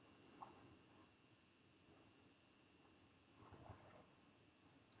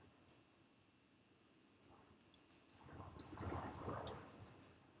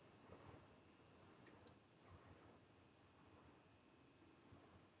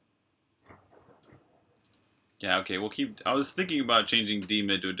 Yeah, okay, we'll keep... I was thinking about changing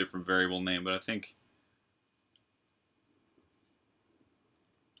dmid to a different variable name, but I think...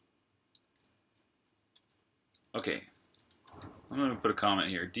 Okay, I'm going to put a comment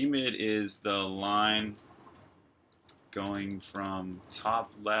here. Dmid is the line going from top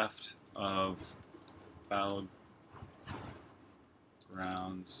left of Battlegrounds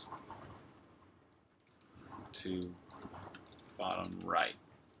to bottom right.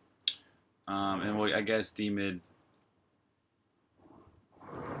 And I guess dmid,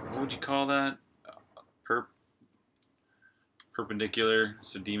 what would you call that? Perpendicular,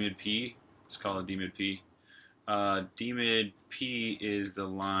 so dmid P. Let's call it dmid P. Dmid P is the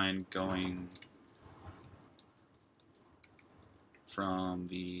line going from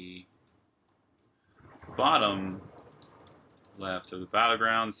the bottom left of the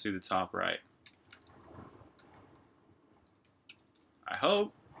Battlegrounds to the top right. I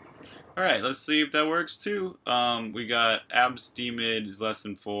hope. Alright, let's see if that works too. We got abs dmid is less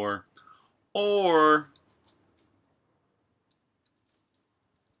than 4, or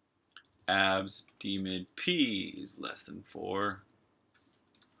abs dmid P is less than 4.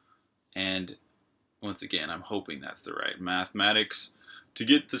 And once again, I'm hoping that's the right mathematics to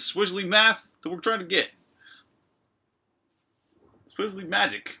get the swizzly math that we're trying to get. Swizzly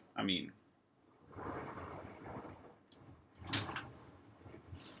magic, I mean.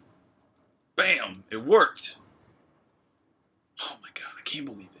 Bam! It worked! Oh my god, I can't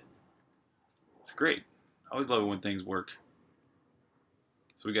believe it. It's great. I always love it when things work.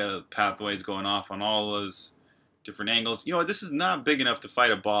 So we got pathways going off on all those different angles. You know what, this is not big enough to fight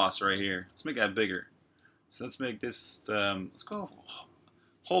a boss right here. Let's make that bigger. So let's make this, let's go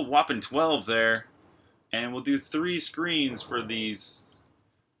whole whopping 12 there. And we'll do 3 screens for these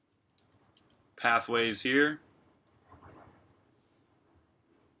pathways here.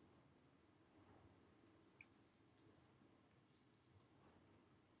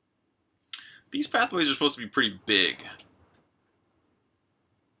 These pathways are supposed to be pretty big.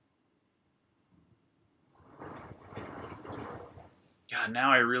 God,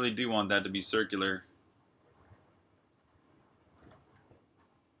 now I really do want that to be circular.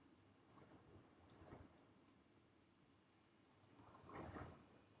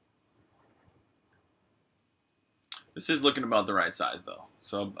 This is looking about the right size though.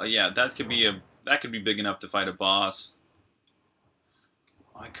 So yeah, that could be big enough to fight a boss.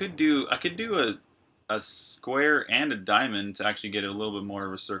 I could do a square and a diamond to actually get a little bit more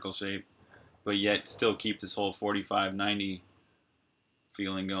of a circle shape, but yet still keep this whole 45-90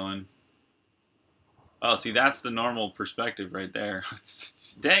 feeling going. Oh, see, that's the normal perspective right there.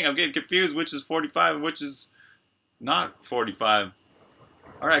 Dang, I'm getting confused which is 45 and which is not 45.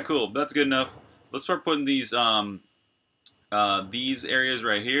 Alright, cool. That's good enough. Let's start putting these areas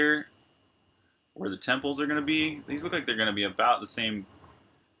right here where the temples are going to be. These look like they're going to be about the same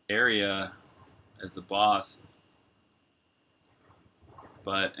area as the boss.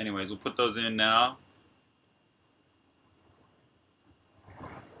 But anyways, we'll put those in now.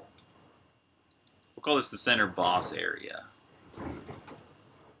 We'll call this the center boss area.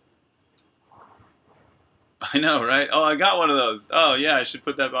 I know, right? Oh, I got one of those. Oh, yeah, I should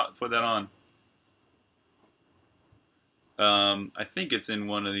put that on. I think it's in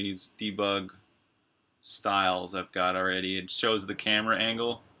one of these debug styles I've got already. It shows the camera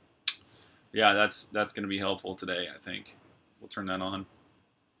angle. Yeah, that's going to be helpful today, I think. We'll turn that on.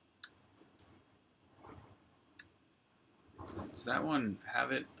 Does that one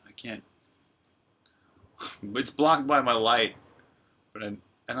have it? I can't. It's blocked by my light. But I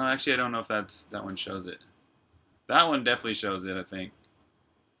don't know if that one shows it. That one definitely shows it, I think.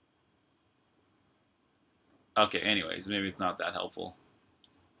 Okay, anyways, maybe it's not that helpful.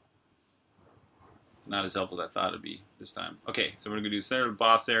 Not as helpful as I thought it'd be this time. Okay, so we're going to do center of the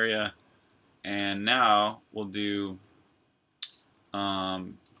boss area. And now we'll do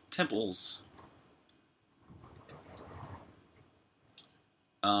temples.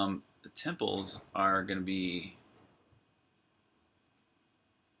 The temples are going to be...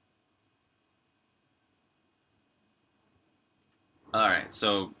 Alright,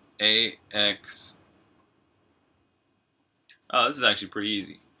 so AX... Oh, this is actually pretty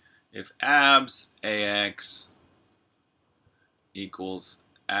easy. If abs AX equals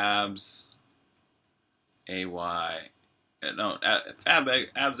abs AY. No,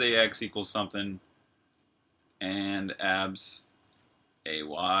 abs AX equals something, and abs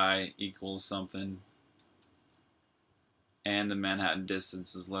AY equals something, and the Manhattan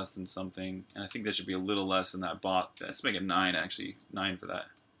distance is less than something, and I think that should be a little less than that bot. Let's make it 9 actually. 9 for that.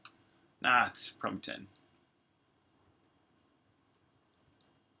 Nah, it's probably 10.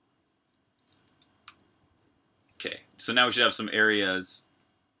 Okay, so now we should have some areas.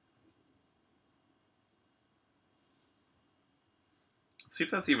 Let's see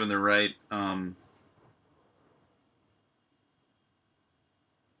if that's even the right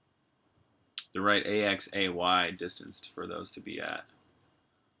AX/AY distance for those to be at.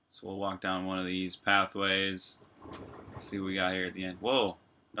 So we'll walk down one of these pathways. Let's see what we got here at the end. Whoa,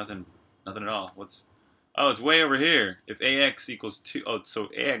 nothing at all. What's? Oh, it's way over here. If AX equals 2, oh, so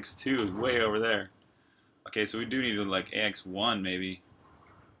AX2 is way over there. Okay, so we do need to like AX1 maybe.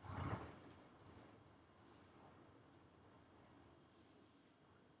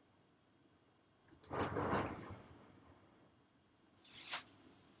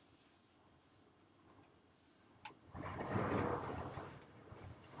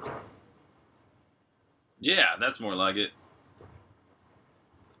 Yeah, that's more like it.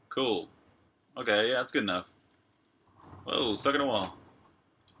 Cool. Okay, yeah, that's good enough. Whoa, stuck in a wall.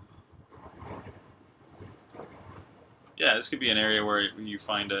 Yeah, this could be an area where you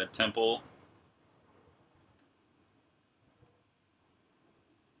find a temple.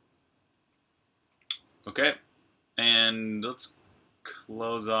 Okay, and let's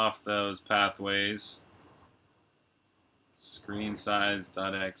close off those pathways. Screen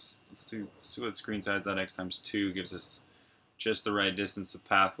size.x. Let's do what screen size.x times 2 gives us just the right distance of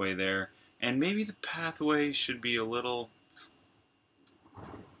pathway there. And maybe the pathway should be a little.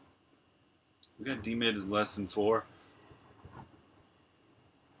 We got dmid is less than 4.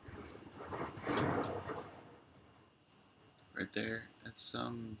 Right there. That's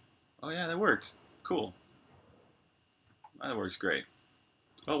oh yeah, that works. Cool. That works great.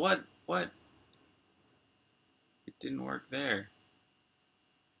 Oh, what? What? It didn't work there.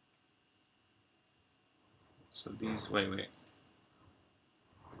 So these, wait.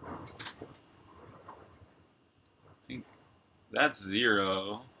 I think that's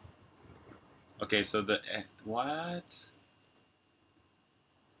 0. Okay, so the, what?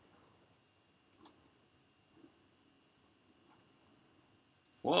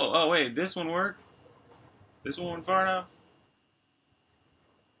 Whoa, oh wait, this one worked? This one went far enough?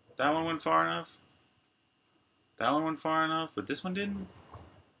 That one went far enough? That one went far enough, but this one didn't?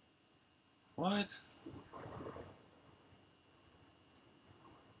 What?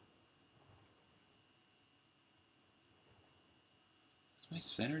 Is my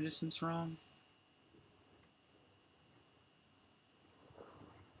center distance wrong?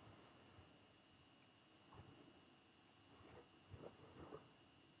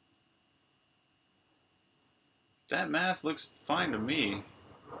 That math looks fine to me.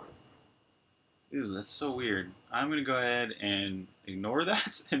 Ooh, that's so weird. I'm going to go ahead and ignore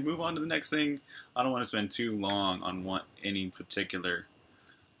that and move on to the next thing. I don't want to spend too long on any particular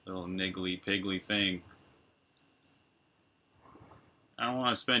little niggly piggly thing. I don't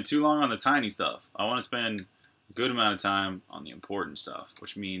want to spend too long on the tiny stuff. I want to spend a good amount of time on the important stuff,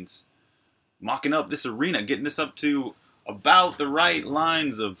 which means mocking up this arena, getting this up to about the right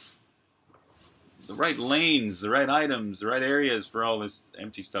lines of the right lanes, the right items, the right areas for all this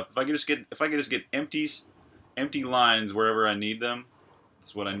empty stuff. If I could just get empty lines wherever I need them,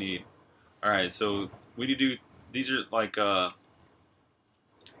 that's what I need. All right, so we need to do, these are like those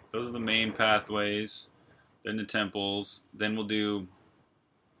are the main pathways, then the temples, then we'll do,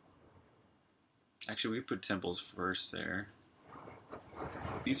 actually we put temples first there.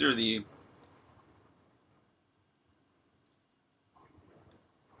 These are the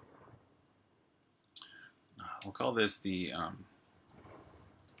we'll call this the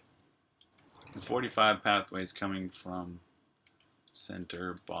 45 pathways coming from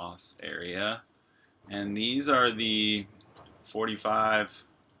center boss area, and these are the 45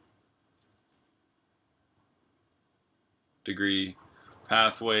 degree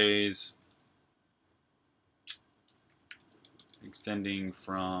pathways extending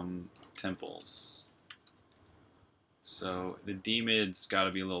from temples. So the dmid's got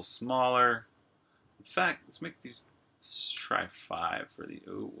to be a little smaller. In fact, let's try 5 for the,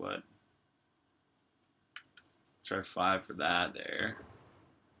 oh, what? Try 5 for that there.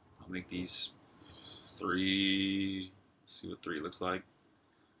 I'll make these 3, let's see what 3 looks like.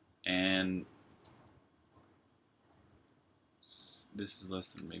 And this is less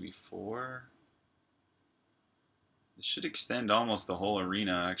than maybe 4. This should extend almost the whole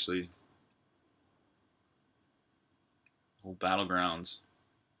arena, actually. Whole Battlegrounds.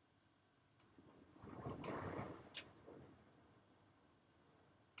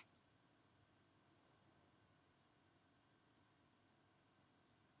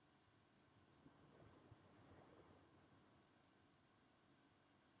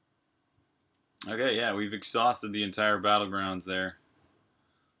 Okay, yeah, we've exhausted the entire Battlegrounds there.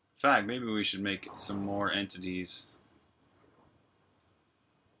 In fact, maybe we should make some more entities.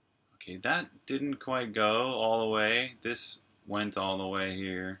 Okay, that didn't quite go all the way. This went all the way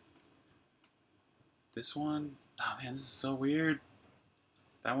here. This one? Oh man, this is so weird.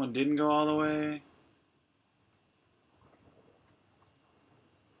 That one didn't go all the way.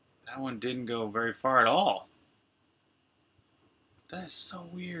 That one didn't go very far at all. That is so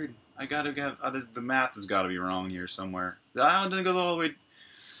weird. I gotta get... the math has got to be wrong here somewhere. That one didn't go all the way...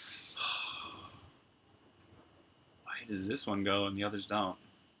 Why does this one go and the others don't?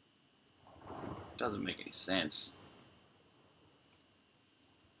 Doesn't make any sense.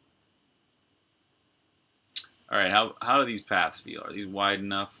 Alright, how do these paths feel? Are these wide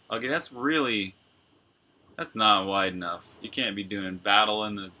enough? Okay, that's really... That's not wide enough. You can't be doing battle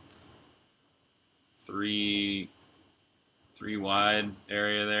in the three wide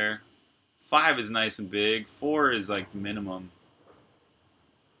area there. 5 is nice and big. 4 is like minimum.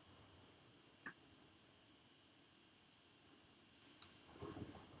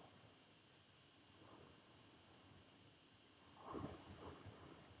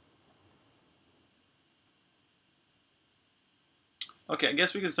 Okay, I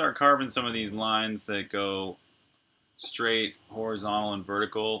guess we can start carving some of these lines that go straight, horizontal, and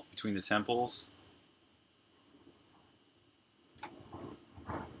vertical between the temples.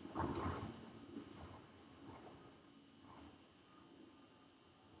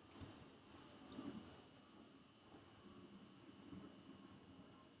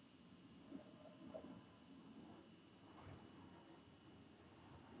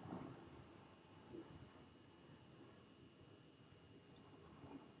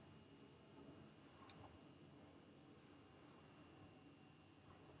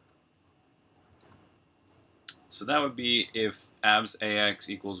 So that would be if abs AX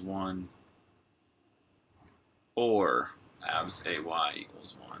equals 1 or abs AY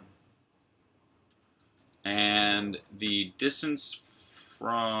equals 1. And the distance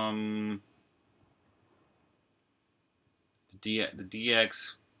from the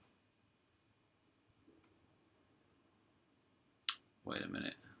DX... Wait a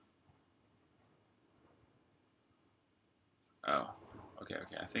minute. Oh, okay.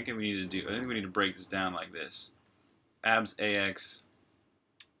 I think we need to break this down like this. Abs AX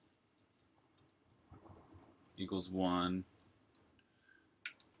equals 1.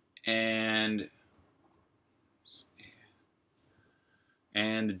 And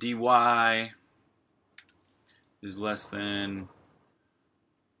the dy is less than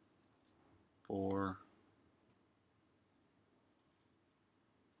 4.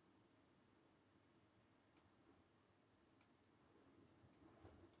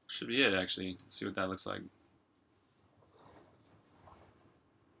 Should be it, actually. Let's see what that looks like.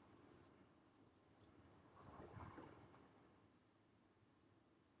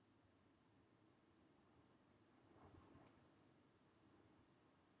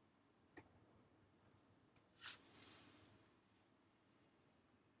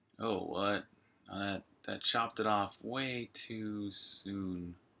 Oh, what? That chopped it off way too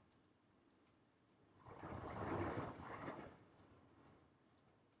soon.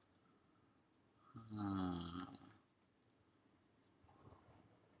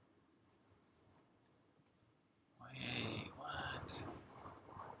 Wait, what?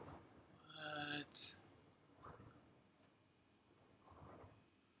 What?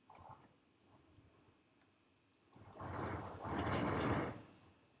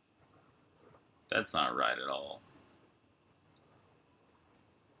 That's not right at all.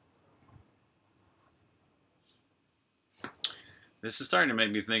 This is starting to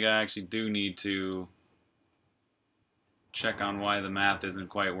make me think I actually do need to check on why the math isn't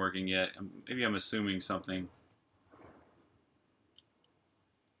quite working yet. Maybe I'm assuming something.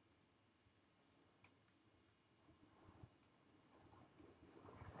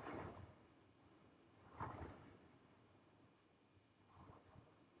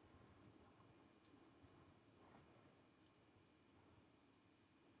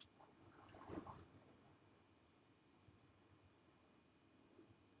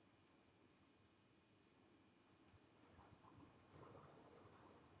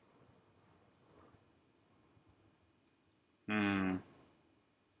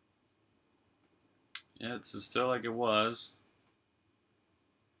 Yeah, this is still like it was.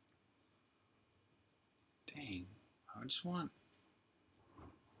 Dang. I just want...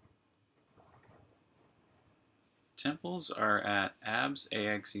 Temples are at abs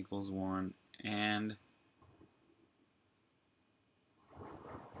ax equals 1 and...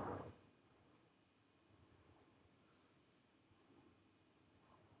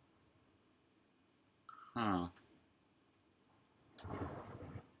 Huh.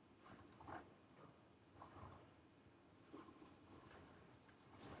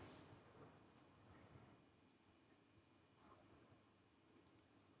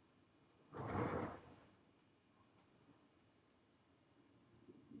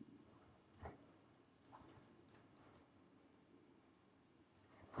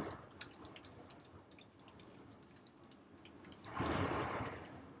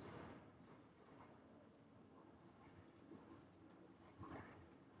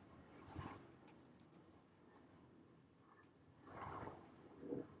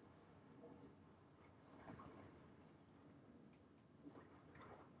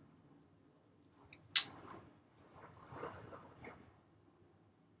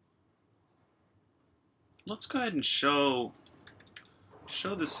 Let's go ahead and show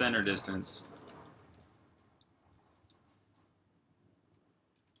the center distance.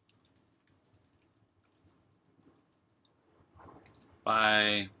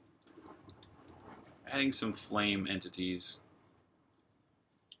 By adding some flame entities.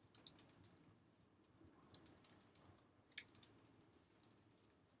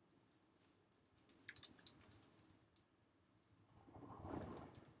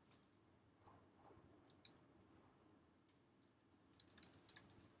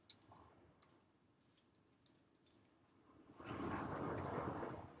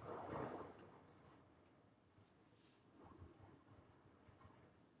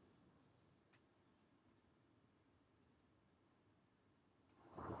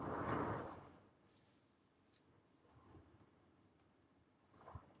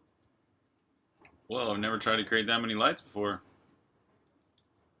 Whoa, I've never tried to create that many lights before.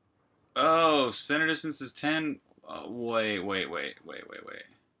 Oh, center distance is 10. Wait.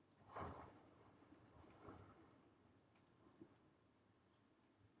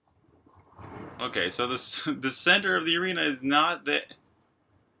 Okay, so the center of the arena is not that.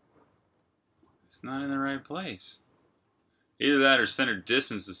 It's not in the right place. Either that or center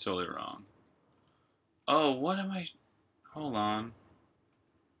distance is totally wrong. Oh, what am I? Hold on.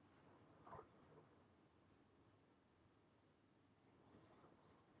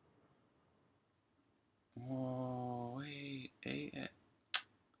 Oh, wait.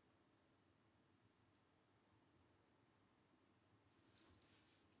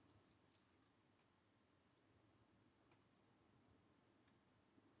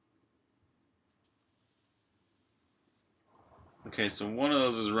 Okay, so one of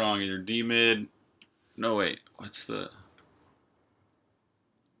those is wrong. Either D mid. No, wait. What's the...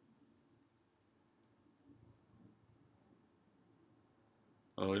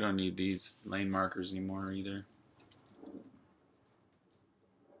 Oh, we don't need these lane markers anymore either.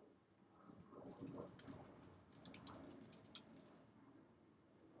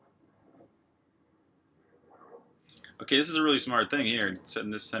 Okay, this is a really smart thing here, setting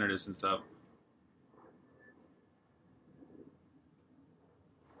this center distance up.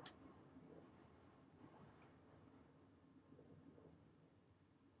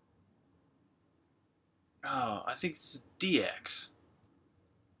 Oh, I think this is DX.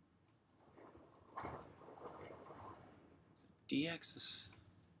 DX is...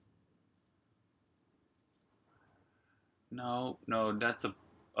 No, that's a...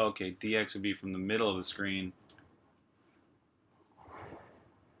 Okay, DX would be from the middle of the screen.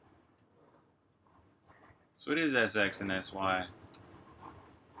 So it is SX and SY.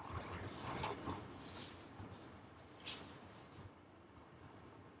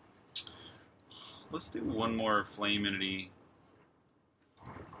 Let's do one more flame entity.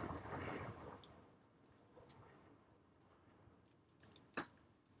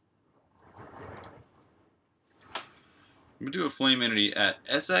 I'm going to do a flame entity at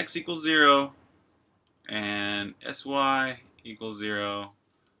SX equals 0 and SY equals 0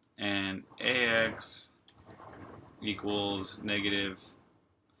 and AX equals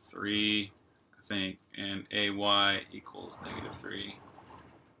 -3, I think, and AY equals -3.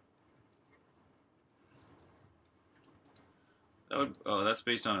 That would, oh, that's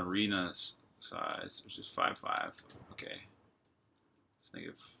based on arena size, which is 5.5. Okay. It's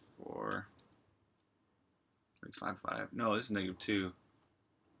 -4. 5.5. No, this is -2.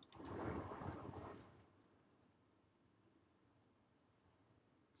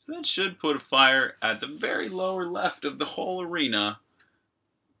 So that should put a fire at the very lower left of the whole arena.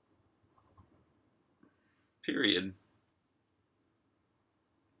 Period.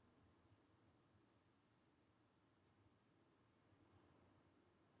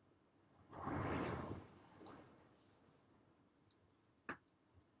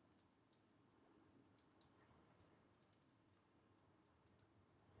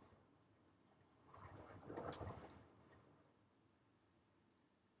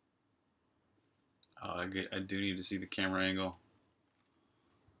 Oh, I do need to see the camera angle.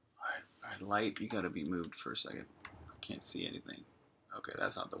 Alright, light, you gotta be moved for a second. I can't see anything. Okay,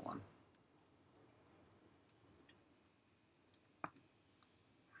 that's not the one.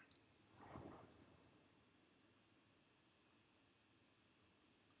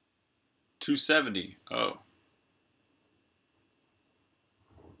 $270. Oh.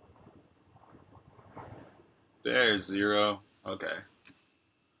 There's 0. Okay.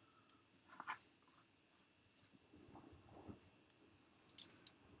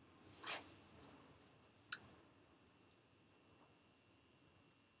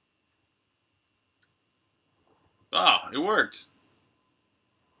 Oh, it worked.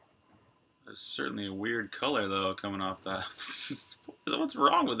 There's certainly a weird color, though, coming off that. What's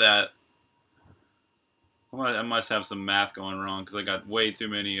wrong with that? I must have some math going wrong, because I got way too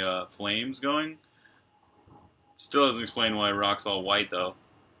many flames going. Still doesn't explain why rock's all white, though.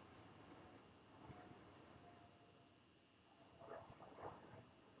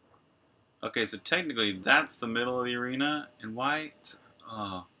 Okay, so technically that's the middle of the arena, and white.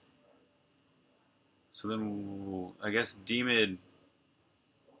 Oh. So then, I guess D-mid.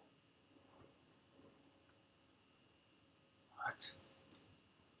 What?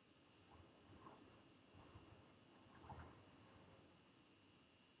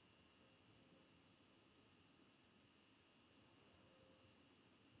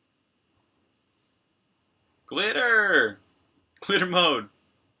 Glitter! Glitter mode.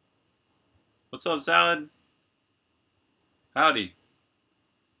 What's up, Salad? Howdy.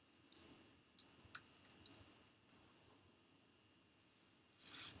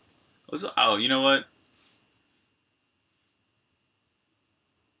 Oh, you know what?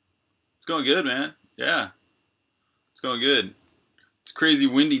 It's going good, man. Yeah. It's going good. It's a crazy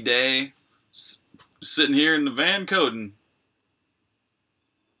windy day. Sitting here in the van coding.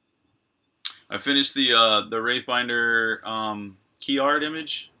 I finished the Wraithbinder key art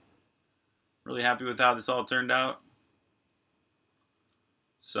image. Really happy with how this all turned out.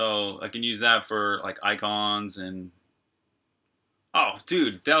 So I can use that for like icons and oh,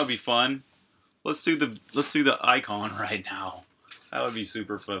 dude, that would be fun. Let's do the icon right now. That would be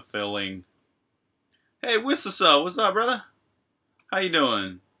super fulfilling. Hey, Wissasa, what's up, brother? How you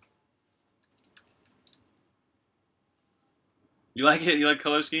doing? You like it? You like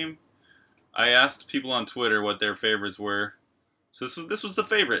color scheme? I asked people on Twitter what their favorites were. So this was the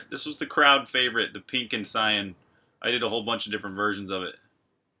favorite. This was the crowd favorite, the pink and cyan. I did a whole bunch of different versions of it.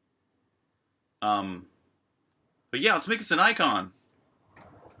 But yeah, let's make this an icon.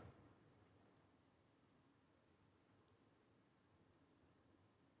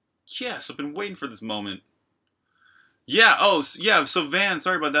 Yes, I've been waiting for this moment. Yeah, oh, yeah, so Van,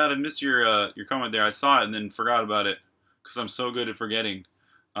 sorry about that. I missed your comment there. I saw it and then forgot about it because I'm so good at forgetting.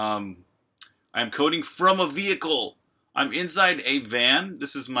 I'm coding from a vehicle. I'm inside a van.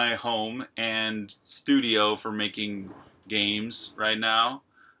 This is my home and studio for making games right now.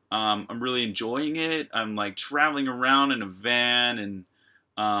 I'm really enjoying it. I'm like traveling around in a van and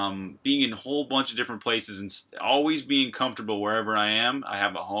being in a whole bunch of different places and always being comfortable wherever I am. I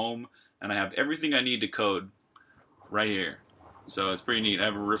have a home and I have everything I need to code right here. So it's pretty neat. I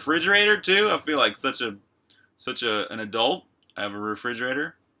have a refrigerator too. I feel like such an adult. I have a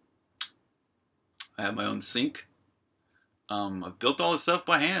refrigerator. I have my own sink. I've built all this stuff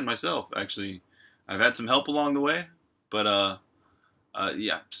by hand myself, actually. I've had some help along the way, but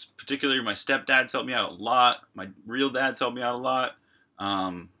yeah, particularly my stepdad's helped me out a lot. My real dad's helped me out a lot.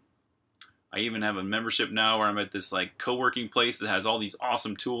 I even have a membership now where I'm at this like co-working place that has all these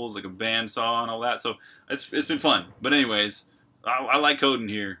awesome tools, like a bandsaw and all that. So it's been fun. But anyways, I like coding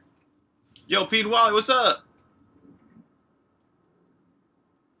here. Yo, Pete Wally, what's up?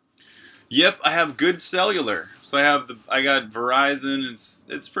 Yep, I have good cellular. So I got Verizon.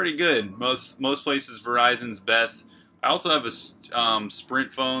 It's pretty good. Most places Verizon's best. I also have a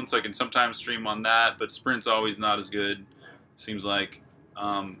Sprint phone, so I can sometimes stream on that, but Sprint's always not as good. Seems like.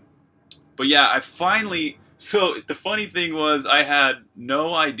 But yeah, I finally. So the funny thing was, I had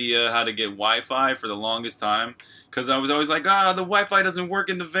no idea how to get Wi-Fi for the longest time because I was always like, the Wi-Fi doesn't work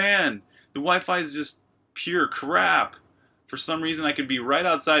in the van. The Wi-Fi is just pure crap. for some reason I could be right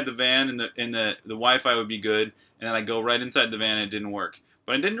outside the van and the Wi-Fi would be good, and then I go right inside the van and it didn't work.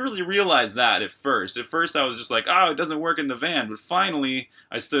 But I didn't really realize that at first. At first I was just like, oh, it doesn't work in the van. But finally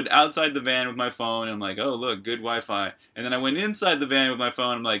I stood outside the van with my phone and I'm like, oh look, good Wi-Fi. And then I went inside the van with my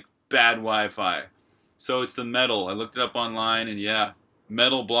phone and I'm like, bad Wi-Fi. So it's the metal. I looked it up online and yeah,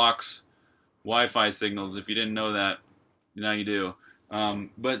 metal blocks Wi-Fi signals. If you didn't know that, now you do.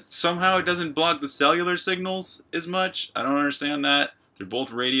 But somehow it doesn't block the cellular signals as much. I don't understand that. They're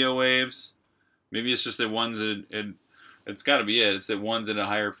both radio waves. Maybe it's just that one's it's got to be it. It's that one's at a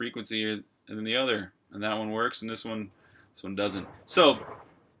higher frequency than the other, and that one works, and this one doesn't. So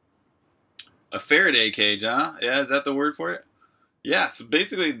a Faraday cage, huh? Yeah, is that the word for it? Yeah. So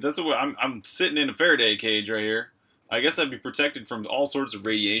basically, that's what I'm sitting in a Faraday cage right here. I guess I'd be protected from all sorts of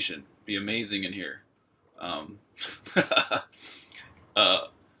radiation. Be amazing in here.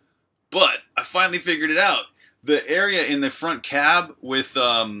 But I finally figured it out. The area in the front cab with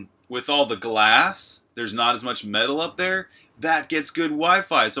all the glass, there's not as much metal up there. That gets good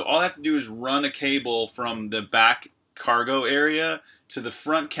Wi-Fi. So all I have to do is run a cable from the back cargo area to the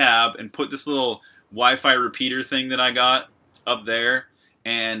front cab and put this little Wi-Fi repeater thing that I got up there,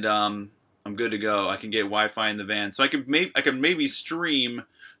 and I'm good to go. I can get Wi-Fi in the van. So I could maybe stream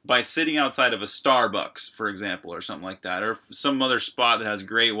by sitting outside of a Starbucks, for example, or something like that, or some other spot that has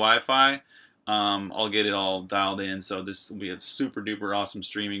great Wi-Fi. I'll get it all dialed in, so this will be a super duper awesome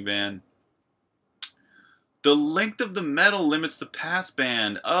streaming van. The length of the metal limits the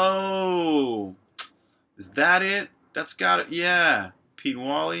passband. Oh, is that it? That's got it. Yeah, Pete and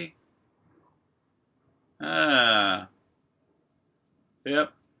Wally. Yep.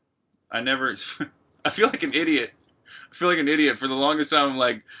 I feel like an idiot. I feel like an idiot. For the longest time, I'm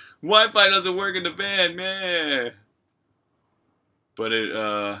like, Wi-Fi doesn't work in the van, man. But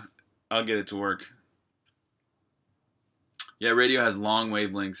I'll get it to work. Yeah, radio has long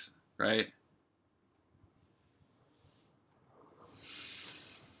wavelengths, right?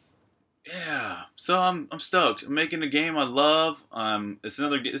 Yeah. So I'm stoked. I'm making a game I love. This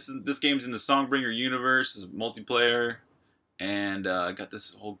game's in the Songbringer universe. It's multiplayer. And I got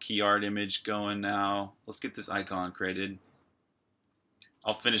this whole key art image going now. Let's get this icon created.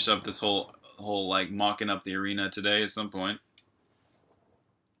 I'll finish up this whole like mocking up the arena today at some point.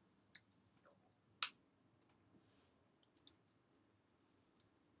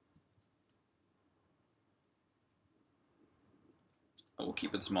 We'll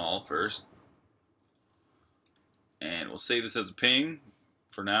keep it small first. And we'll save this as a ping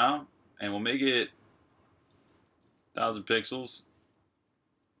for now. And we'll make it 1,000 pixels.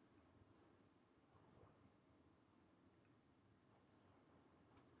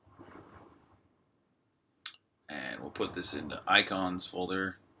 And we'll put this into icons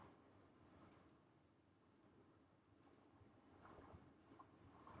folder.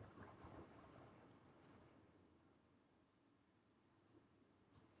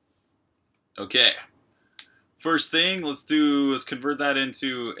 Okay. First thing, let's convert that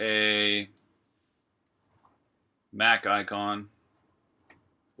into a Mac icon.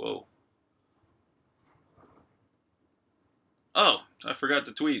 Whoa. Oh, I forgot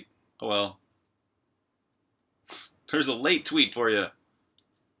to tweet. Oh well. There's a late tweet for you.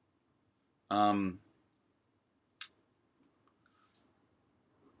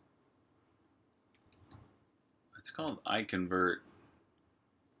 It's called iConvert,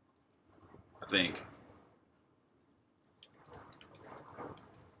 I think.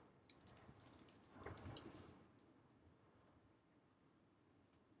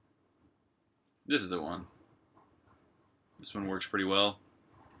 This is the one. This one works pretty well.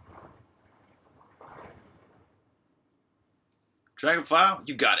 Drag a file?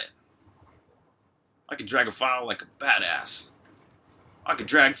 You got it. I can drag a file like a badass. I can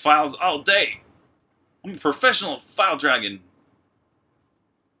drag files all day. I'm a professional at file dragging.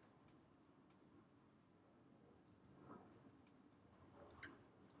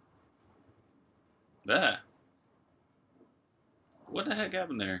 Yeah. What the heck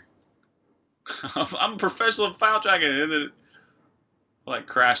happened there? I'm a professional at file dragging, and then like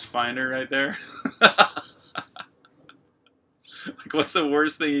crashed Finder right there. Like, what's the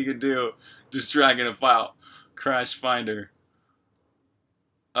worst thing you could do? Just dragging a file. Crash Finder.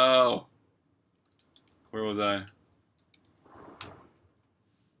 Oh. Where was I?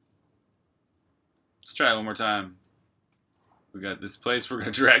 Let's try it one more time. We got this place we're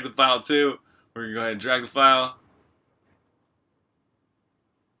going to drag the file to. We're going to go ahead and drag the file.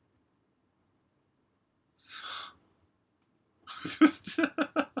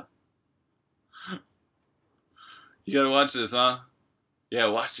 You gotta watch this, huh? Yeah,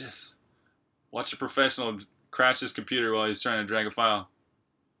 watch this. Watch a professional Crashed his computer while he's trying to drag a file.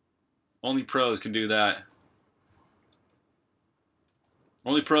 Only pros can do that.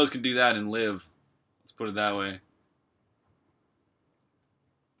 Only pros can do that and live. Let's put it that way.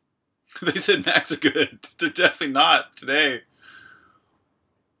 They said Macs are good. They're definitely not today.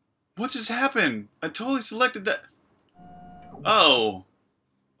 What just happened? I totally selected that. Oh.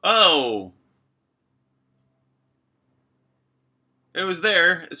 Oh. It was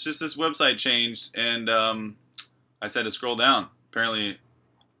there. It's just this website changed, and I said to scroll down. Apparently.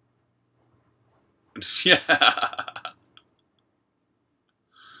 Yeah.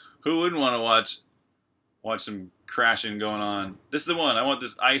 Who wouldn't want to watch some crashing going on? This is the one. I want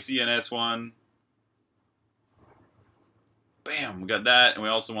this ICNS one. Bam, we got that, and we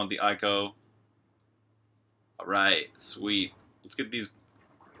also want the ICO. All right, sweet. Let's get these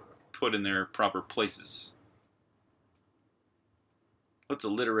put in their proper places. Let's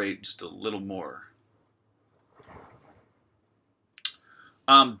alliterate just a little more.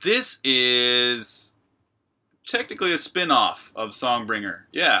 This is technically a spin-off of Songbringer.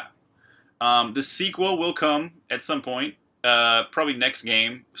 Yeah. The sequel will come at some point, probably next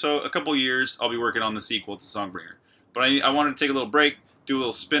game. So a couple years, I'll be working on the sequel to Songbringer. But I wanted to take a little break, do a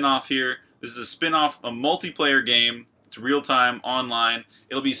little spin-off here. This is a spin-off, a multiplayer game. It's real-time, online.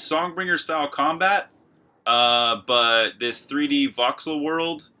 It'll be Songbringer-style combat, but this 3D voxel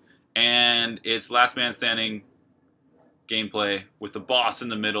world, and it's last man standing gameplay with the boss in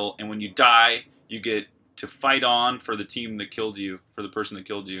the middle. And when you die, you get to fight on for the team that killed you, for the person that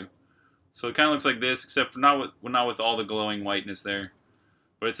killed you. So it kind of looks like this, except for not with all the glowing whiteness there.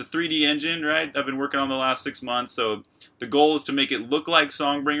 But it's a 3D engine, right? I've been working on the last 6 months, so the goal is to make it look like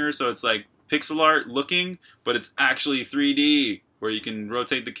Songbringer, so it's like pixel art looking, but it's actually 3D, where you can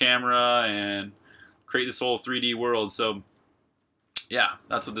rotate the camera and create this whole 3D world. So, yeah,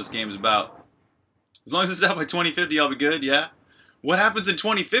 that's what this game is about. As long as it's out by 2050, I'll be good, yeah? What happens in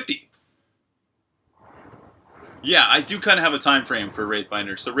 2050? Yeah, I do kind of have a time frame for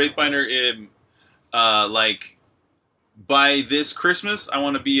Wraithbinder. So Wraithbinder, like, by this Christmas, I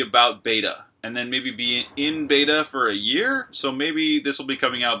want to be about beta. And then maybe be in beta for a year. So maybe this will be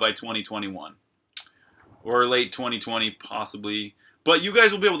coming out by 2021. Or late 2020, possibly. But you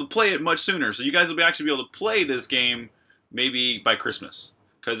guys will be able to play it much sooner. So you guys will actually be able to play this game maybe by Christmas.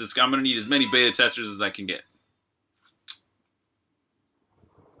 Because I'm going to need as many beta testers as I can get.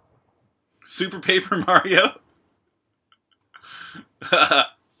 Super Paper Mario?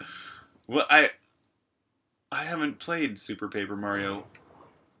 Well, I haven't played Super Paper Mario.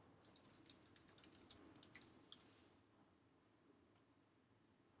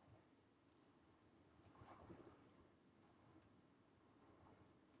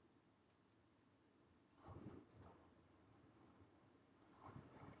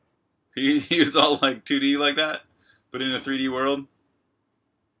 He was all like 2D like that, but in a 3D world.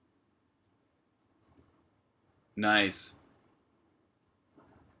 Nice.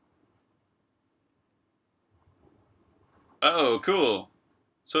 Oh, cool.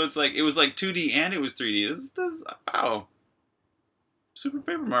 So it's like, it was like 2D and it was 3D. This wow. Super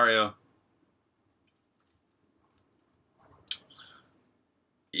Paper Mario.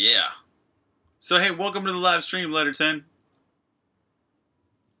 Yeah. So hey, welcome to the live stream, Letter 10.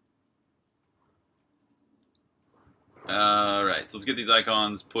 Alright, so let's get these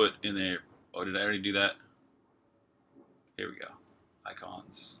icons put in there. Oh, did I already do that? Here we go.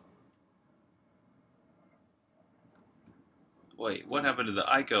 Icons. Wait, what happened to the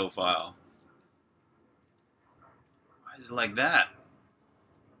ICO file? Why is it like that?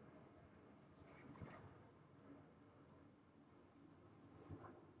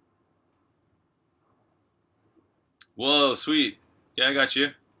 Whoa, sweet. Yeah, I got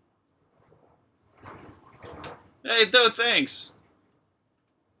you. Hey, though, thanks.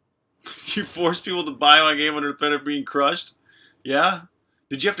 You force people to buy my game under threat of being crushed? Yeah?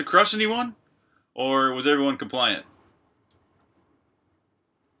 Did you have to crush anyone? Or was everyone compliant?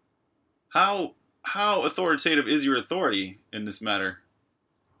 How authoritative is your authority in this matter?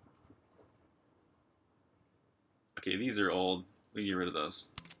 Okay, these are old. We get rid of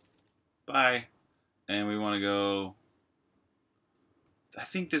those. Bye. And we want to go... I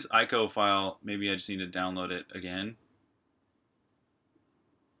think this ICO file, maybe I just need to download it again.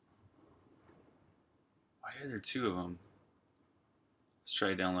 Why are there two of them? Let's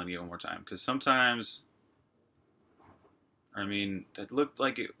try downloading it one more time. Because sometimes... I mean, that looked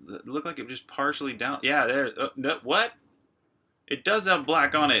like it just partially down. Yeah, there. No, what? It does have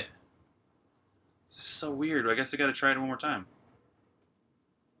black on it. This is so weird. I guess I got to try it one more time.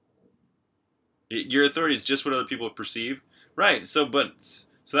 Your authority is just what other people perceive, right? So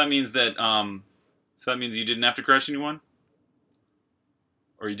that means that So that means you didn't have to crush anyone?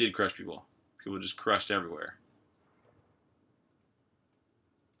 Or you did crush people? People just crushed everywhere.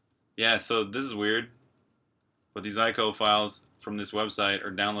 Yeah, so this is weird. But these ICO files from this website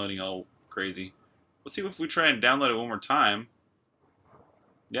are downloading all crazy. Let's see if we try and download it one more time.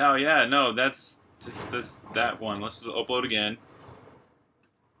 Yeah, yeah, no, that's that one. Let's upload again.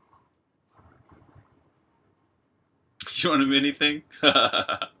 You want a mini thing?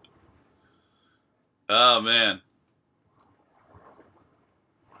 Oh man.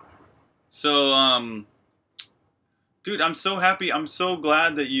 So dude, I'm so happy. I'm so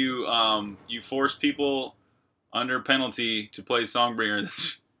glad that you you forced people under penalty to play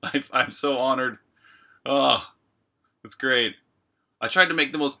Songbringer. I'm so honored. Oh, that's great. I tried to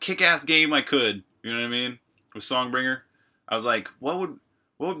make the most kick-ass game I could. You know what I mean? With Songbringer, I was like, what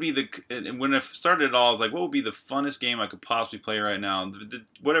would be the? And when I started it all, I was like, what would be the funnest game I could possibly play right now?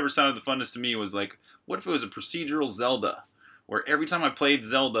 Whatever sounded the funnest to me was like, what if it was a procedural Zelda, where every time I played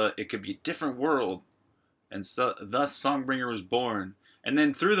Zelda, it could be a different world, and so thus Songbringer was born. And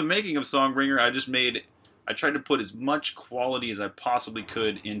then through the making of Songbringer, I tried to put as much quality as I possibly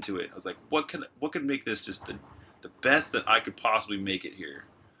could into it. I was like, what could make this just the best that I could possibly make it here?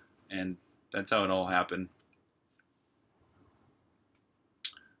 And that's how it all happened.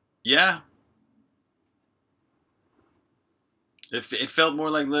 Yeah. It felt more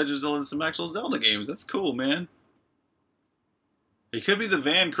like Legend of Zelda than some actual Zelda games. That's cool, man. It could be the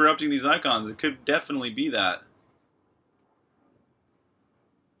van corrupting these icons. It could definitely be that.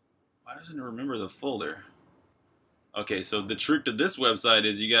 Why doesn't it remember the folder? Okay, so the trick to this website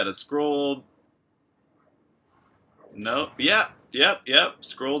is you gotta scroll. Nope. Yep.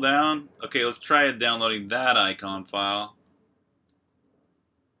 Scroll down. Okay, let's try it downloading that icon file.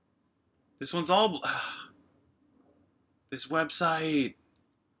 This one's all... This website.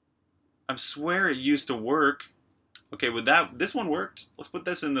 I swear it used to work. Okay, with that, this one worked. Let's put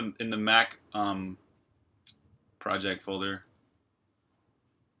this in the Mac project folder.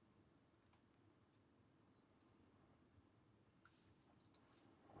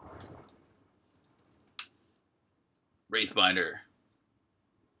 Wraithbinder.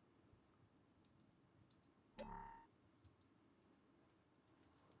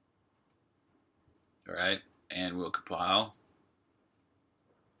 All right, and we'll compile.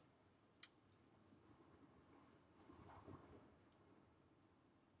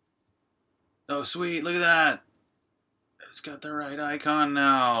 Oh, sweet, look at that. It's got the right icon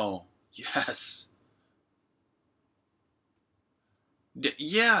now. Yes.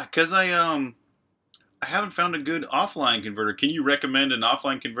 Yeah, because I haven't found a good offline converter. Can you recommend an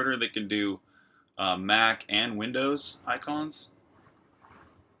offline converter that can do Mac and Windows icons?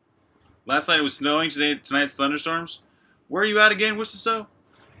 Last night it was snowing. Tonight's thunderstorms. Where are you at again, Wichita?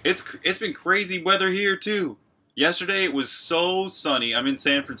 It's been crazy weather here too. Yesterday it was so sunny. I'm in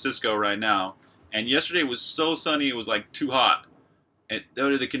San Francisco right now, and yesterday it was so sunny it was like too hot. And oh,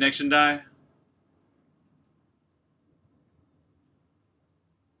 did the connection die?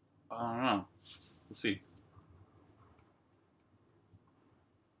 I don't know. Let's see.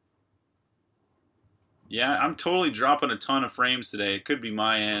 Yeah, I'm totally dropping a ton of frames today. It could be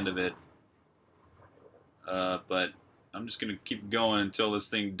my end of it. But I'm just going to keep going until this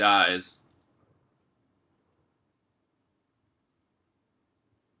thing dies.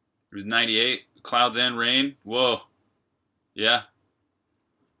 It was 98. Clouds and rain. Whoa. Yeah.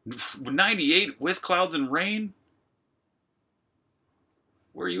 98 with clouds and rain?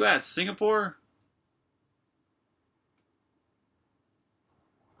 Where are you at? Singapore?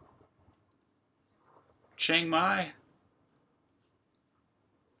 Chiang Mai?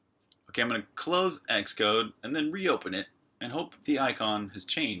 Okay, I'm going to close Xcode and then reopen it and hope the icon has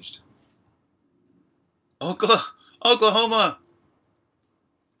changed. Oklahoma!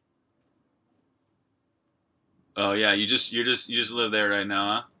 Oh yeah, you just live there right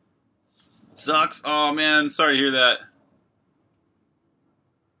now, huh? Sucks. Oh man, sorry to hear that.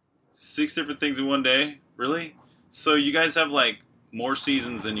 6 different things in one day? Really? So you guys have like more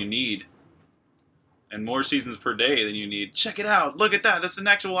seasons than you need. And more seasons per day than you need. Check it out. Look at that. That's an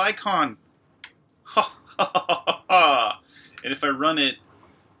actual icon. Ha ha ha ha. And if I run it,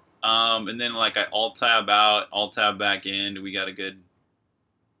 and then like I alt tab out, alt tab back in, we got a good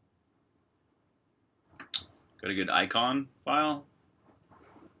icon file.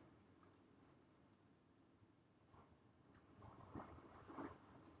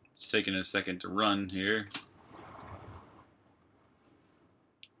 It's taking a second to run here.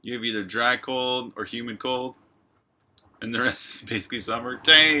 You have either dry cold or humid cold, and the rest is basically summer.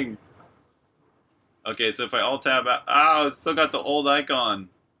 Dang! Okay, so if I alt tab out, oh, it's still got the old icon.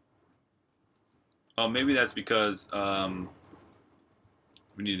 Oh, maybe that's because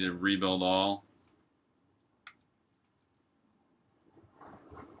we need to rebuild all.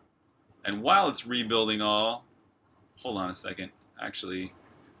 And while it's rebuilding all, hold on a second. Actually,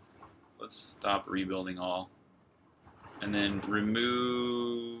 let's stop rebuilding all. And then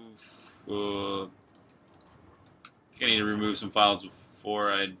remove... I think I need to remove some files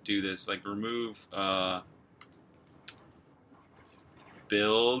before I do this. Like remove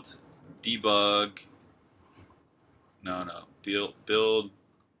build, debug. No. Build.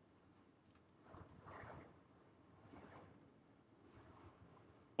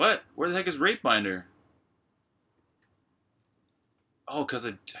 What? Where the heck is Wraithbinder? Oh, because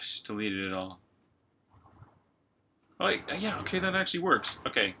I just deleted it all. Oh, wait, yeah, okay, that actually works.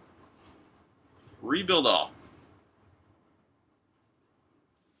 Okay. Rebuild all.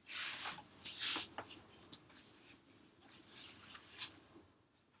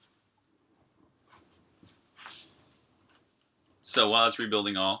 So while it's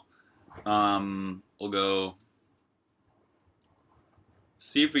rebuilding all, we'll go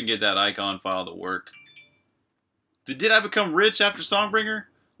see if we can get that icon file to work. Did I become rich after Songbringer?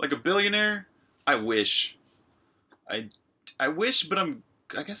 Like a billionaire? I wish. I wish, but I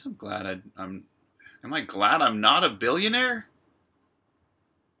guess I'm glad I'm. Am I glad I'm not a billionaire?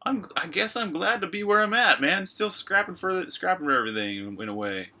 I guess I'm glad to be where I'm at, man. Still scrapping for everything in a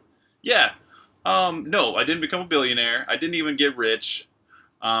way. Yeah. No, I didn't become a billionaire. I didn't even get rich.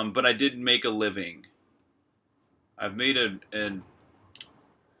 But I did make a living. I've made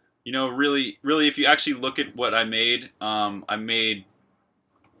you know, really, if you actually look at what I made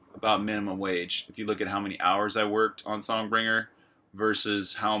about minimum wage. If you look at how many hours I worked on Songbringer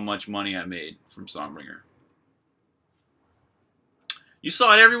versus how much money I made from Songbringer. You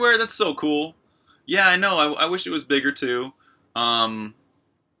saw it everywhere? That's so cool. Yeah, I know. I wish it was bigger too.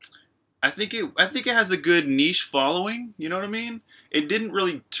 I think it has a good niche following. You know what I mean? It didn't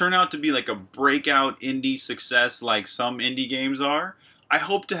really turn out to be like a breakout indie success like some indie games are. I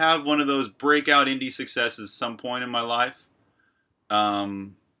hope to have one of those breakout indie successes some point in my life.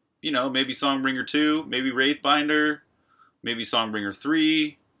 You know, maybe Songbringer 2, maybe Wraithbinder, maybe Songbringer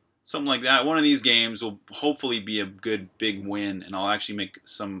 3, something like that. One of these games will hopefully be a good big win, and I'll actually make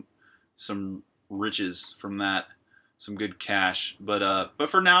some riches from that, some good cash. But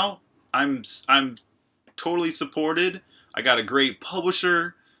for now, I'm totally supported. I got a great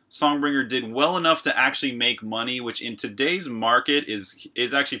publisher. Songbringer did well enough to actually make money, which in today's market is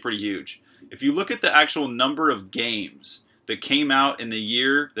actually pretty huge. If you look at the actual number of games that came out in the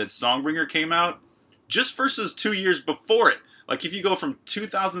year that Songbringer came out, just versus 2 years before it. Like if you go from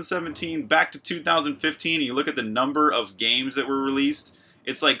 2017 back to 2015 and you look at the number of games that were released,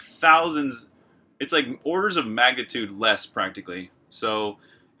 it's like thousands, it's like orders of magnitude less practically. So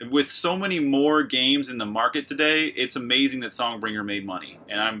with so many more games in the market today, it's amazing that Songbringer made money.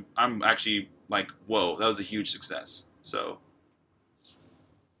 And I'm actually like, whoa, that was a huge success. So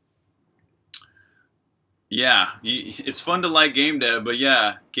yeah, it's fun to like game dev, but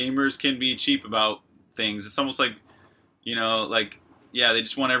yeah, gamers can be cheap about things. It's almost like, you know, like, yeah, they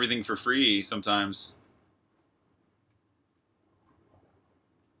just want everything for free sometimes.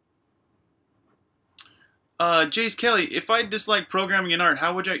 Jace Kelly, if I dislike programming and art,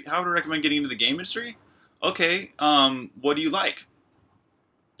 how would I recommend getting into the game industry? Okay, what do you like?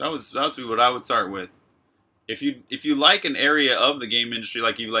 That would be what I would start with. If you like an area of the game industry,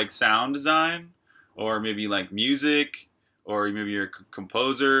 like you like sound design, or maybe you like music, or maybe you're a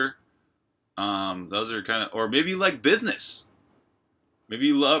composer, those are kind of, or maybe you like business. Maybe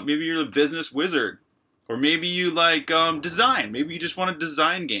you're a business wizard, or maybe you like design. Maybe you just want to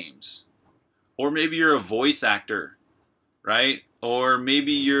design games. Or maybe you're a voice actor, right? Or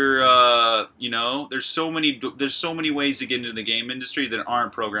maybe you're, you know, there's so many ways to get into the game industry that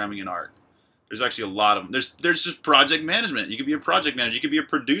aren't programming and art. There's actually a lot of them. There's just project management. You could be a project manager. You could be a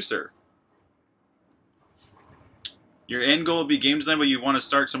producer. Your end goal would be game design, but you want to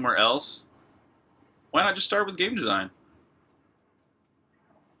start somewhere else. Why not just start with game design?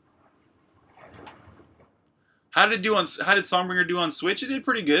 How did Songbringer do on Switch? It did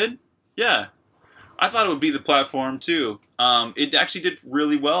pretty good. Yeah. I thought it would be the platform too. It actually did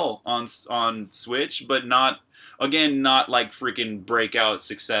really well on Switch, but not like freaking breakout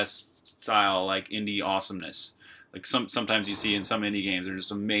success style like indie awesomeness. Like sometimes you see in some indie games, they're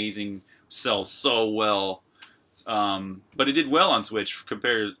just amazing, sell so well. But it did well on Switch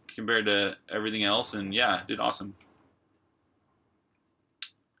compared to everything else, and yeah, it did awesome.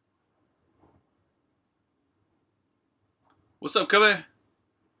 What's up, Kobe?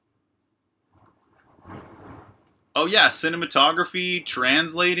 Oh yeah, cinematography,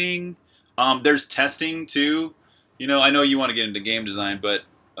 translating, There's testing too. You know, I know you want to get into game design, but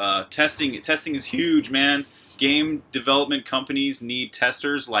testing is huge, man. Game development companies need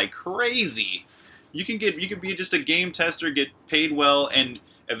testers like crazy. You could be just a game tester, get paid well, and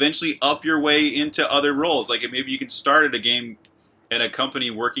eventually up your way into other roles. Like maybe you can start at a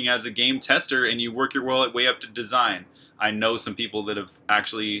company working as a game tester, and you work your way up to design. I know some people that have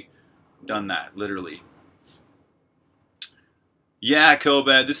actually done that, literally. Yeah,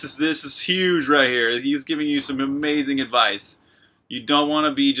 Kobat, this is huge right here. He's giving you some amazing advice. You don't want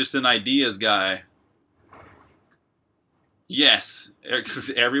to be just an ideas guy. Yes,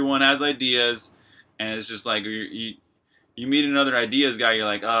 because everyone has ideas, and it's just like you meet another ideas guy, you're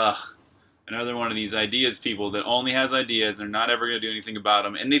like, ugh, another one of these ideas people that only has ideas. They're not ever going to do anything about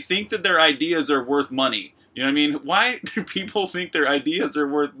them, and they think that their ideas are worth money. You know what I mean? Why do people think their ideas are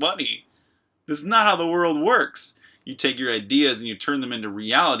worth money? This is not how the world works. You take your ideas and you turn them into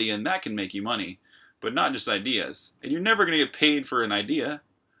reality, and that can make you money, but not just ideas. And you're never going to get paid for an idea.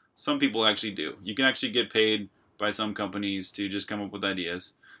 Some people actually do. You can actually get paid by some companies to just come up with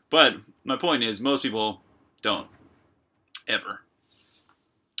ideas. But my point is, most people don't. Ever.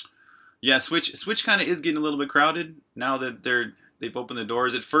 Yeah, Switch kind of is getting a little bit crowded now that they've opened the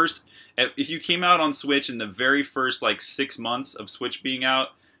doors. At first, if you came out on Switch in the very first like 6 months of Switch being out,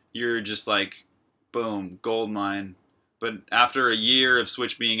 you're just like, boom, gold mine. But after a year of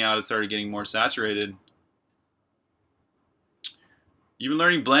Switch being out, it started getting more saturated. You've been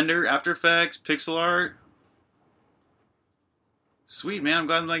learning Blender, After Effects, pixel art. Sweet, man. I'm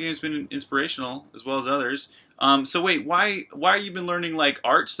glad my game's been inspirational as well as others. So wait, why have you been learning like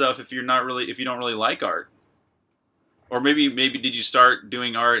art stuff if you don't really like art? Or maybe did you start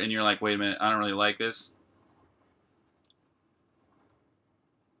doing art and you're like, wait a minute, I don't really like this?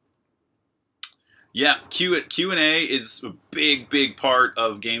 Yeah, Q&A is a big part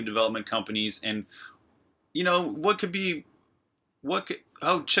of game development companies, and you know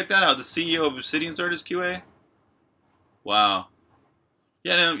oh, check that out. The CEO of Obsidian started his QA. Wow.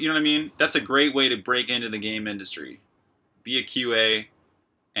 Yeah, you know what I mean? That's a great way to break into the game industry. Be a QA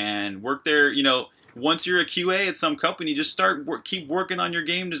and work there. You know, once you're a QA at some company, just keep working on your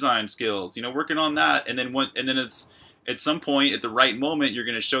game design skills. You know, working on that, and then it's at some point at the right moment, you're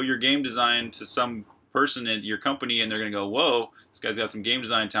going to show your game design to some person at your company, and they're going to go, "Whoa, this guy's got some game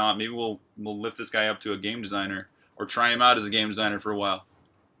design talent. Maybe we'll lift this guy up to a game designer, or try him out as a game designer for a while."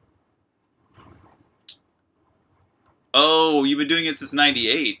 Oh, you've been doing it since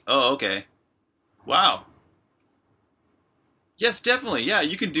 '98. Oh, okay. Wow. Yes, definitely. Yeah,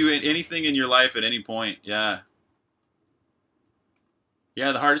 you can do anything in your life at any point. Yeah.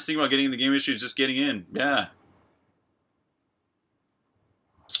 Yeah, the hardest thing about getting in the game industry is just getting in. Yeah.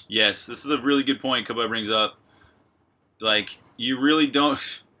 Yes, this is a really good point Koba brings up. Like, you really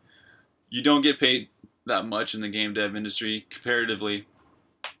don't get paid that much in the game dev industry comparatively.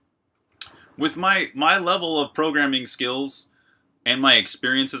 With my level of programming skills and my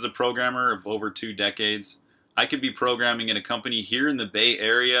experience as a programmer of over 2 decades, I could be programming in a company here in the Bay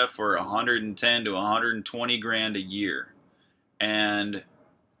Area for 110 to 120 grand a year, and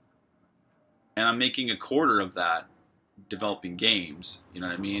I'm making a quarter of that developing games. You know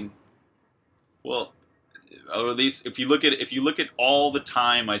what I mean? Well, or at least if you look at all the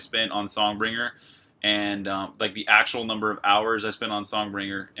time I spent on Songbringer, and like the actual number of hours I spent on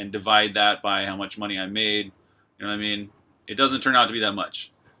Songbringer, and divide that by how much money I made, you know what I mean? It doesn't turn out to be that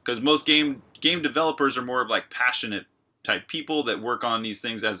much, because most game developers are more of like passionate type people that work on these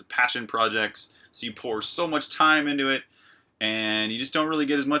things as passion projects. So you pour so much time into it, and you just don't really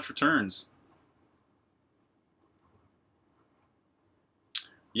get as much returns.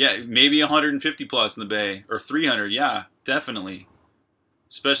 Yeah, maybe 150 plus in the Bay, or 300. Yeah, definitely.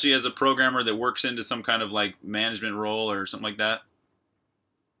 Especially as a programmer that works into some kind of like management role or something like that.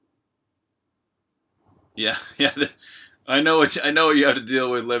 Yeah, yeah. I know what you have to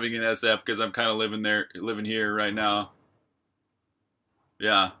deal with living in SF, because I'm kind of living here right now.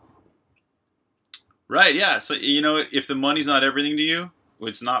 Yeah. Right. Yeah. So you know, if the money's not everything to you,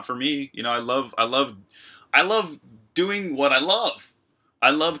 it's not for me. You know, I love doing what I love. I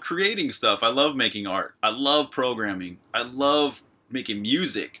love creating stuff. I love making art. I love programming. I love making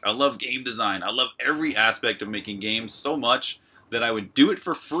music. I love game design. I love every aspect of making games so much that I would do it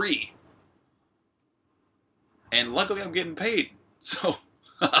for free. And luckily I'm getting paid. So,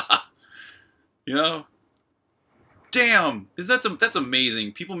 you know, damn, that's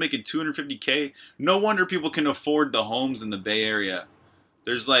amazing. People making 250K. No wonder people can afford the homes in the Bay Area.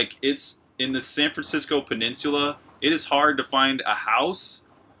 There's like, it's in the San Francisco Peninsula. It is hard to find a house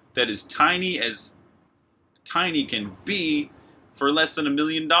that is tiny as tiny can be for less than $1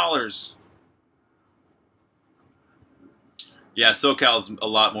 million. Yeah, SoCal's a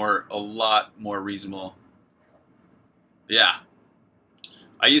lot more reasonable. Yeah,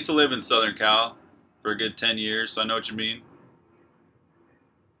 I used to live in Southern Cal for a good 10 years, so I know what you mean.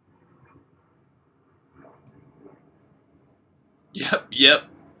 Yep, yep.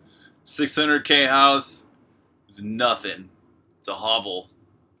 600K house is nothing. It's a hovel.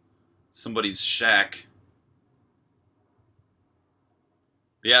 Somebody's shack.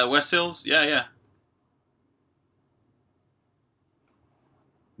 Yeah, West Hills. Yeah, yeah.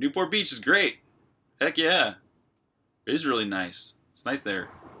 Newport Beach is great. Heck yeah. It is really nice. It's nice there.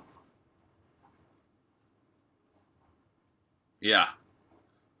 Yeah.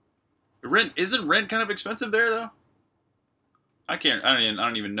 Rent isn't rent kind of expensive there though? I can't. I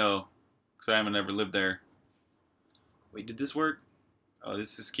don't even know because I haven't ever lived there. Wait, did this work? Oh,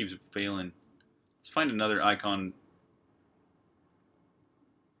 this just keeps failing. Let's find another icon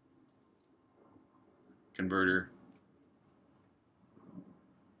converter.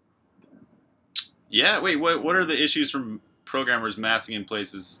 Yeah. Wait. What are the issues from programmers masking in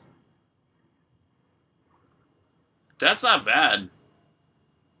places? That's not bad.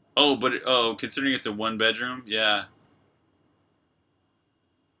 Oh, but considering it's a one bedroom, yeah,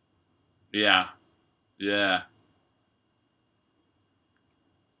 yeah, yeah.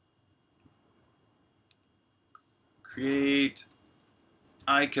 Create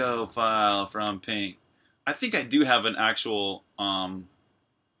ICO file from Pink. I think I do have an actual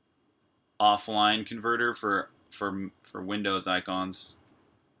offline converter for Windows icons.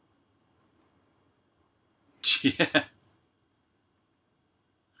 Yeah.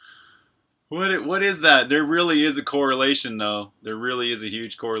 What is that? There really is a correlation though. There really is a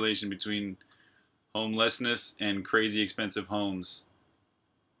huge correlation between homelessness and crazy expensive homes.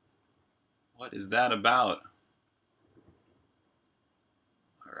 What is that about?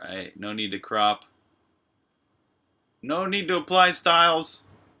 All right, no need to crop. No need to apply styles.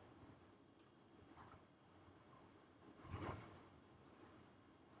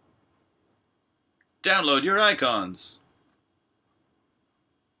 Download your icons.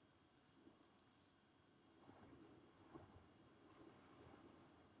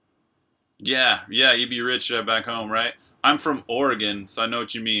 Yeah, yeah, you'd be rich back home, right? I'm from Oregon, so I know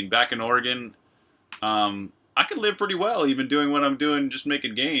what you mean. Back in Oregon, I could live pretty well even doing what I'm doing, just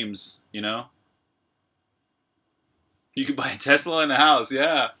making games, you know? You could buy a Tesla and a house,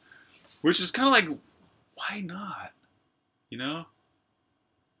 yeah. Which is kind of like, why not? You know?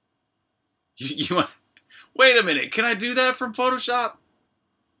 You want, wait a minute, can I do that from Photoshop?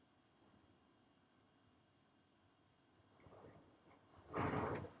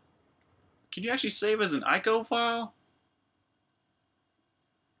 Can you actually save as an ICO file?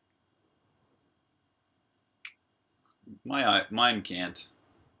 Mine can't.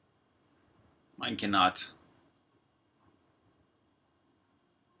 Mine cannot.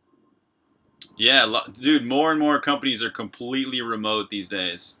 Yeah, dude, more and more companies are completely remote these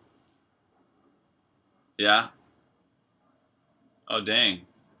days. Yeah. Oh dang.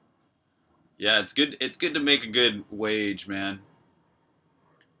 Yeah, it's good. It's good to make a good wage, man.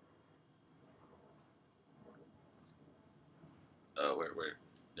 Oh, where?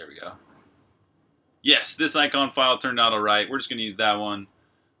 There we go. Yes, this icon file turned out all right. We're just gonna use that one.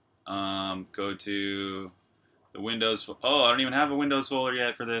 Go to the Windows. Oh, I don't even have a Windows folder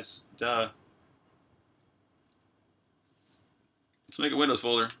yet for this. Duh. Let's make a Windows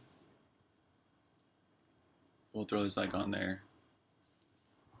folder. We'll throw this icon there.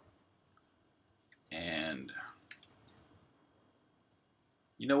 And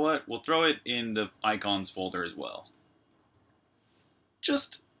you know what? We'll throw it in the icons folder as well.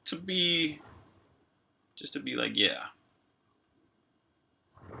 Just to be like, yeah.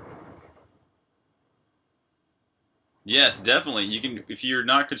 Yes, definitely. You can, if you're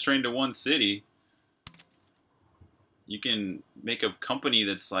not constrained to one city, you can make a company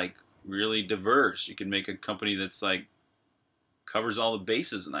that's like really diverse. You can make a company that's like covers all the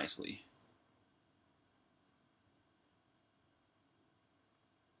bases nicely.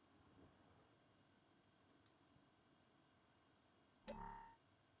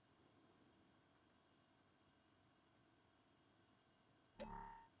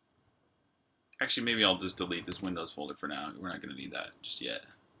 Actually, maybe I'll just delete this Windows folder for now. We're not going to need that just yet.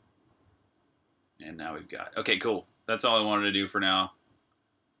 And now we've got... Okay, cool. That's all I wanted to do for now.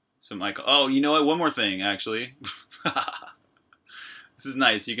 Some icon... Oh, you know what? One more thing, actually. This is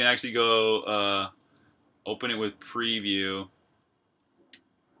nice. You can actually go open it with preview.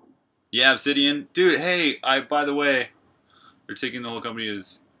 Yeah, Obsidian. Dude, hey, by the way, they're taking the whole company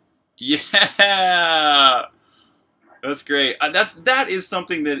as... Yeah! That's great. That is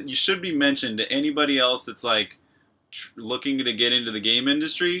something that you should be mentioned to anybody else that's like looking to get into the game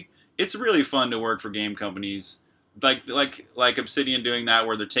industry, it's really fun to work for game companies. Like Obsidian doing that,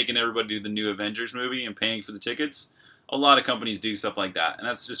 where they're taking everybody to the new Avengers movie and paying for the tickets. A lot of companies do stuff like that, and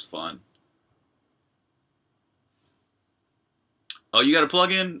that's just fun. Oh, you got a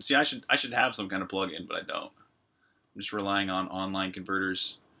plug-in? See, I should have some kind of plug-in, but I don't. I'm just relying on online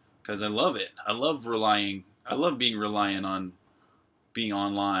converters because I love it. I love being reliant on being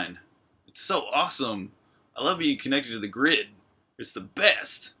online. It's so awesome. I love being connected to the grid. It's the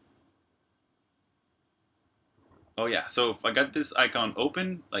best. Oh yeah, so if I got this icon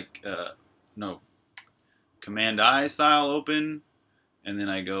open, like, no, Command I style open, and then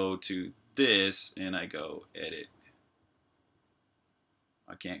I go to this, and I go edit.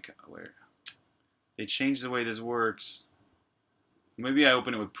 I can't, where? They changed the way this works. Maybe I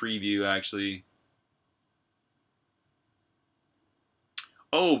open it with preview, actually.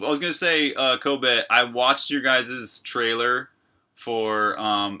 Oh, I was going to say, Kobe, I watched your guys' trailer for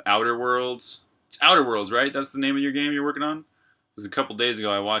Outer Worlds. It's Outer Worlds, right? That's the name of your game you're working on? It was a couple days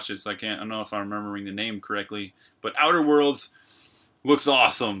ago I watched it, so I don't know if I'm remembering the name correctly. But Outer Worlds looks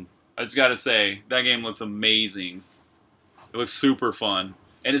awesome. I just got to say, that game looks amazing. It looks super fun.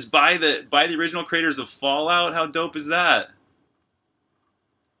 And it's by the original creators of Fallout. How dope is that?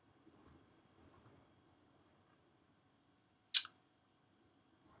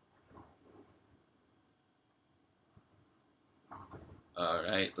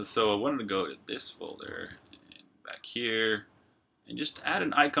 Alright, so I wanted to go to this folder, and back here, and just add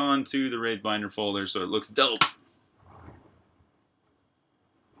an icon to the Wraithbinder folder so it looks dope.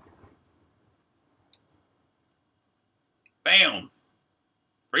 Bam!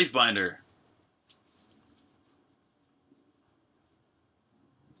 Wraithbinder.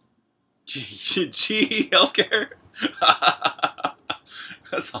 G healthcare?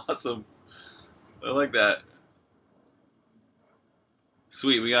 That's awesome. I like that.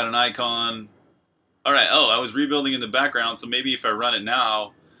 Sweet, we got an icon. Alright, oh, I was rebuilding in the background, so maybe if I run it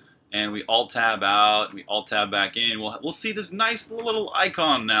now, and we Alt-Tab out, and we Alt-Tab back in, we'll see this nice little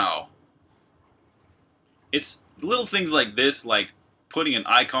icon now. It's little things like this, like putting an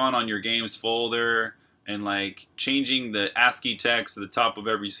icon on your games folder, and like changing the ASCII text to the top of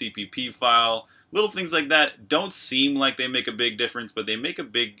every CPP file. Little things like that don't seem like they make a big difference, but they make a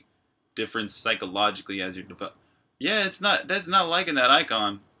big difference psychologically as you're developing. Yeah, that's not liking that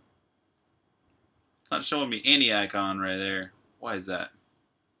icon. It's not showing me any icon right there. Why is that?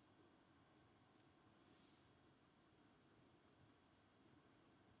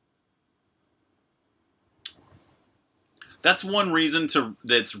 That's one reason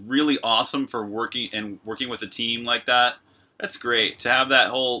that's really awesome for working with a team like that. That's great to have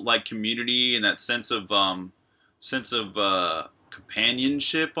that whole like community and that sense of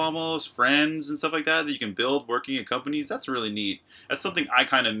companionship, almost friends and stuff like that you can build working at companies. That's really neat. That's something I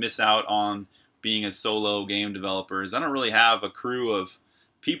kind of miss out on being a solo game developer. Is I don't really have a crew of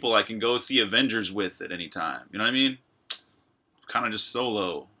people I can go see Avengers with at any time. You know what I mean? Kind of just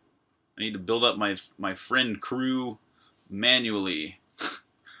solo. I need to build up my friend crew manually.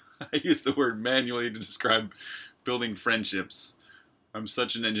 I use the word manually to describe building friendships. I'm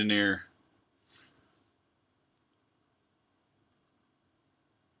such an engineer.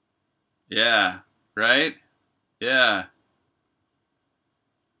 Yeah, right? Yeah.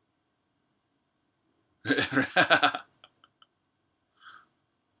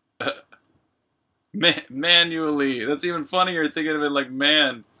 Manually. That's even funnier thinking of it like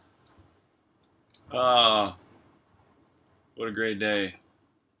man. Oh, what a great day.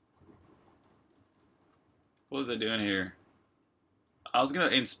 What was I doing here? I was going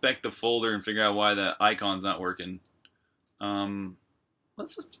to inspect the folder and figure out why that icon's not working.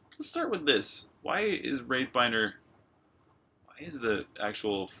 Let's start with this. Why is Wraithbinder... Why is the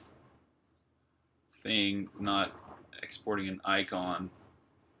actual thing not exporting an icon?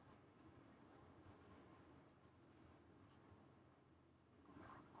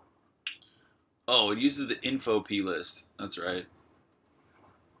 Oh, it uses the info plist. That's right.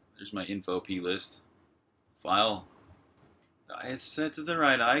 There's my info plist file. It's set to the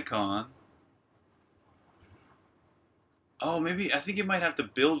right icon. Oh, maybe I think you might have to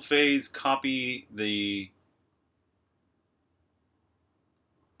build phase copy the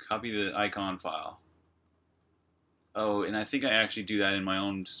icon file. Oh, and I think I actually do that in my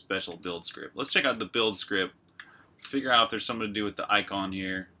own special build script. Let's check out the build script. Figure out if there's something to do with the icon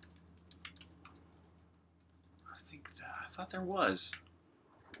here. I thought there was.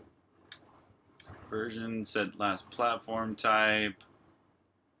 Version, set last platform type.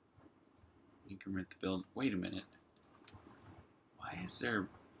 Increment the build. Wait a minute. Why is there...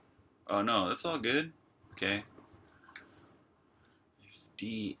 Oh no, that's all good. Okay.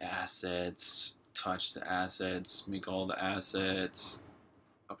 D assets, touch the assets, make all the assets,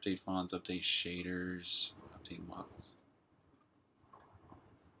 update fonts, update shaders, update models.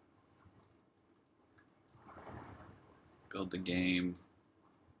 Build the game.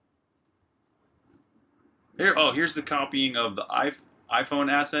 Here, oh, here's the copying of the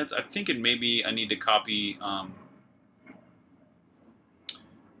iPhone assets. I think maybe I need to copy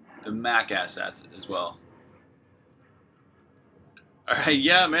the Mac assets as well. All right,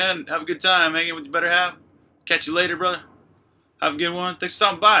 yeah, man. Have a good time hanging with your better half. Catch you later, brother. Have a good one. Thanks for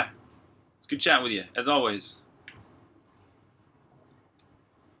stopping by. It's good chatting with you, as always.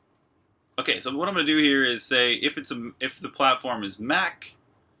 Okay, so what I'm going to do here is say if the platform is Mac,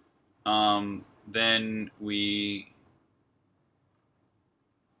 then we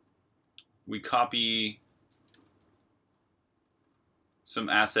copy some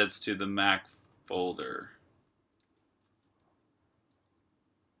assets to the Mac folder.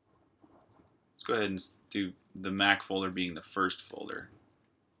 Let's go ahead and do the Mac folder being the first folder.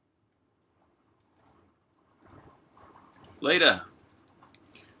 Later.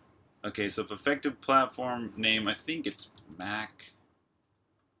 Okay, so if effective platform name, I think it's Mac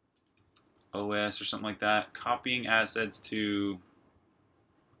OS or something like that. Copying assets to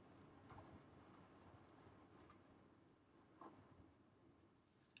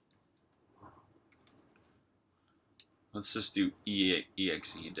let's just do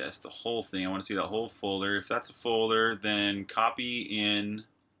exe desk, the whole thing. I want to see the whole folder. If that's a folder, then copy in.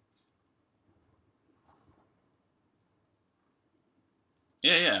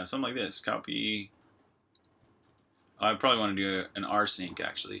 Yeah, something like this. Copy. I probably want to do an rsync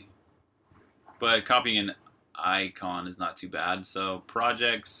actually, but copying an icon is not too bad. So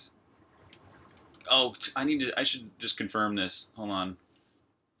projects. Oh, I should just confirm this. Hold on.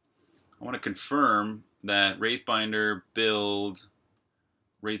 I want to confirm that Wraithbinder build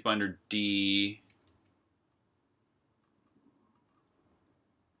Wraithbinder D.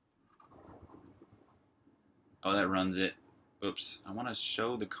 Oh, that runs it. Oops. I want to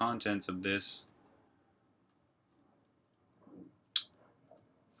show the contents of this.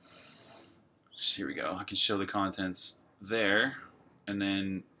 Here we go. I can show the contents there. And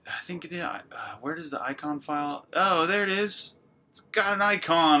then I think where does the icon file? Oh, there it is. It's got an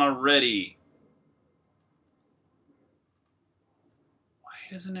icon already. Why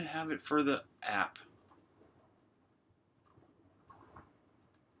doesn't it have it for the app?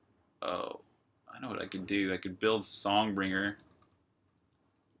 Oh, I know what I could do. I could build Songbringer.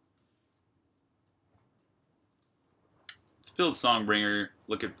 Let's build Songbringer.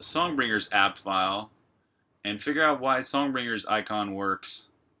 Look at Songbringer's app file and figure out why Songbringer's icon works.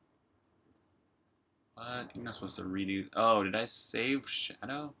 What? You're not supposed to redo. Oh, did I save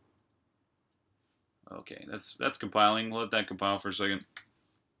shadow? Okay, that's compiling. We'll let that compile for a second.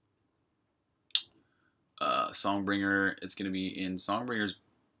 Songbringer. It's going to be in Songbringer's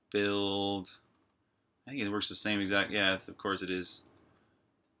build. I think it works the same exact. Yeah, of course it is.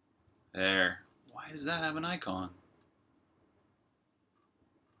 There. Why does that have an icon?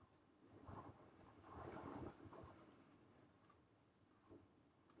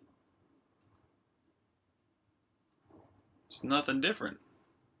 It's nothing different.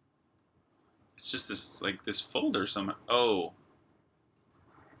 It's just this folder somehow. Oh.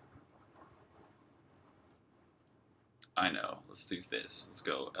 I know. Let's do this. Let's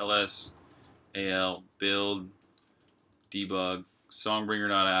go ls al build debug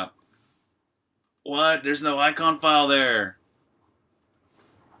songbringer.app. What? There's no icon file there.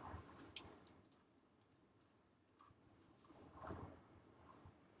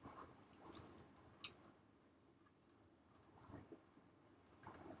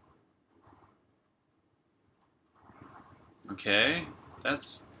 Okay,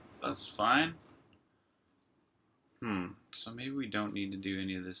 that's fine. So maybe we don't need to do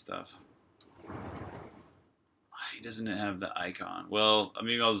any of this stuff. Why doesn't it have the icon? Well,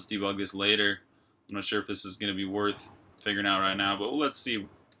 maybe I'll just debug this later. I'm not sure if this is going to be worth figuring out right now, but let's see.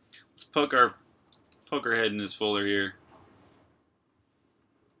 Let's poke our head in this folder here.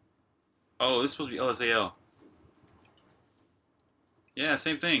 Oh, this is supposed to be LSAL. Yeah,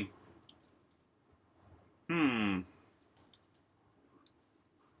 same thing.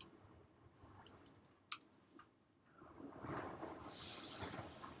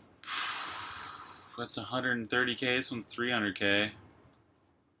 That's 130K, this one's 300K.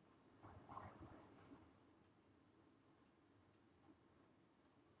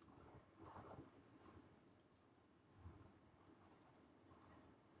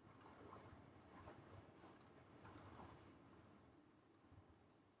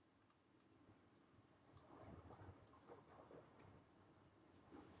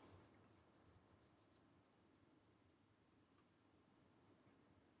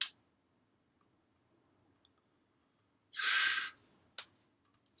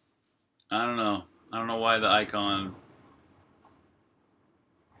 I don't know. I don't know why the icon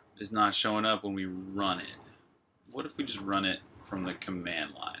is not showing up when we run it. What if we just run it from the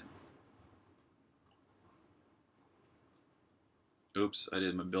command line? Oops, I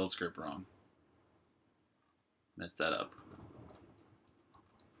did my build script wrong. Messed that up.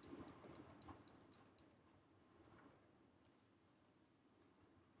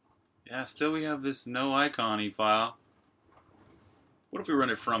 Yeah, still we have this no icon file. What if we run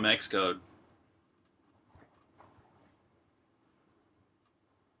it from Xcode?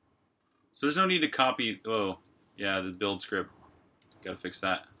 So there's no need to copy. Oh, yeah, the build script. Gotta fix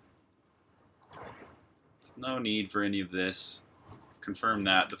that. There's no need for any of this. Confirm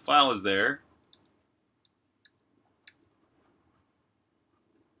that. The file is there.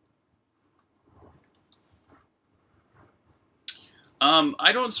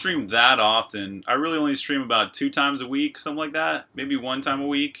 I don't stream that often. I really only stream about 2 times a week, something like that. Maybe 1 time a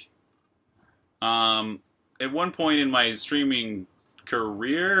week. At one point in my streaming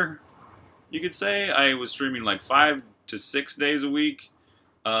career, you could say, I was streaming like 5 to 6 days a week.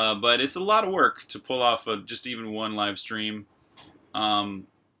 But it's a lot of work to pull off just even one live stream. So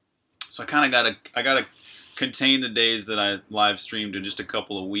I kind of gotta contain the days that I live stream to just a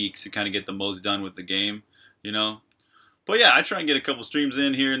couple of weeks to kind of get the most done with the game, you know. But yeah, I try and get a couple streams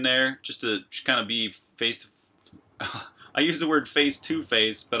in here and there just to kind of be face to. I use the word face to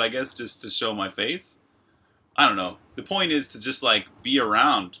face, but I guess just to show my face. I don't know. The point is to just like be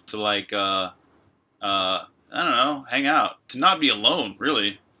around, to like I don't know, hang out, to not be alone,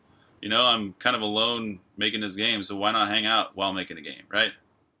 really. You know, I'm kind of alone making this game, so why not hang out while making a game, right?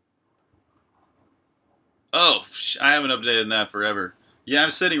 Oh, I haven't updated that forever. Yeah, I'm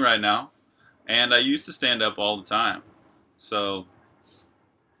sitting right now, and I used to stand up all the time. So,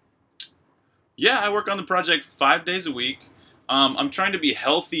 yeah, I work on the project 5 days a week. I'm trying to be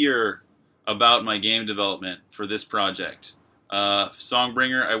healthier about my game development for this project.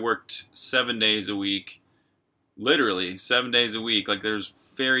 Songbringer, I worked 7 days a week. Literally, 7 days a week. Like, there's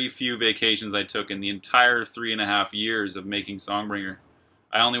very few vacations I took in the entire 3.5 years of making Songbringer.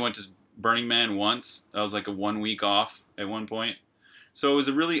 I only went to Burning Man once. That was like a 1 week off at one point. So it was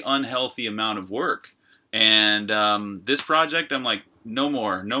a really unhealthy amount of work. And this project, I'm like, no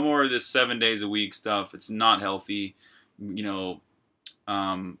more of this 7 days a week stuff. It's not healthy. You know,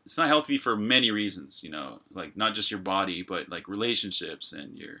 it's not healthy for many reasons. You know, like not just your body, but like relationships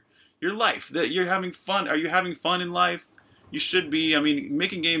and your life. That you're having fun. Are you having fun in life? You should be. I mean,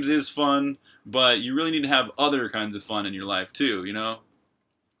 making games is fun, but you really need to have other kinds of fun in your life too. You know.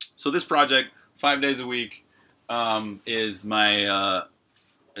 So this project, 5 days a week, is my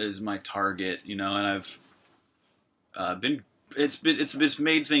target. You know, and I've it's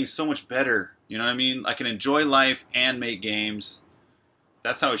made things so much better. You know what I mean? I can enjoy life and make games.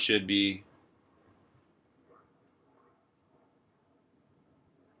 That's how it should be.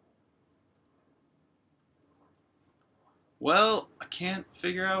 Well, I can't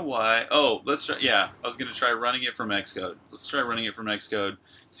figure out why. Oh, let's try. Yeah, I was gonna try running it from Xcode. Let's try running it from Xcode.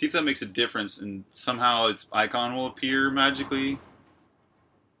 See if that makes a difference, and somehow its icon will appear magically.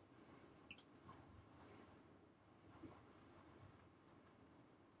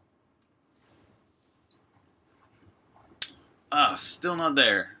 Ah, still not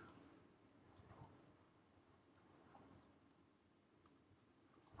there.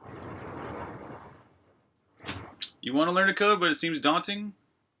 You want to learn to code, but it seems daunting?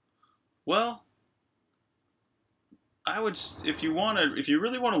 Well, I would, if you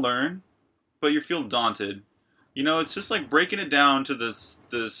really want to learn, but you feel daunted, you know, it's just like breaking it down to the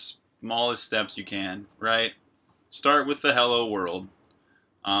smallest steps you can, right? Start with the hello world.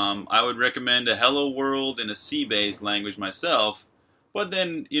 I would recommend a hello world in a C-based language myself, but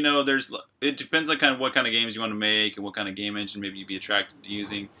then, you know, it depends on kind of what kind of games you want to make and what kind of game engine maybe you'd be attracted to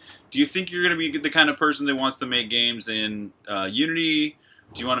using. Do you think you're going to be the kind of person that wants to make games in Unity?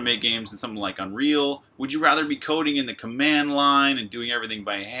 Do you want to make games in something like Unreal? Would you rather be coding in the command line and doing everything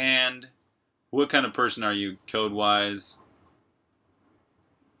by hand? What kind of person are you code-wise?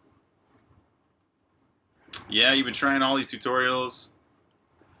 Yeah, you've been trying all these tutorials.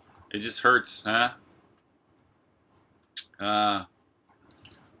 It just hurts, huh?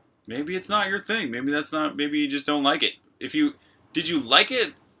 Maybe it's not your thing. Maybe you just don't like it. Did you like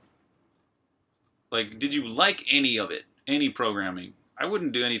it? Like, did you like any of it? Any programming? I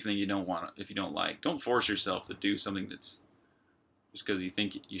wouldn't do anything you don't want if you don't like. Don't force yourself to do something that's just because you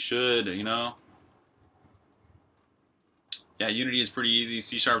think you should, you know? Yeah, Unity is pretty easy.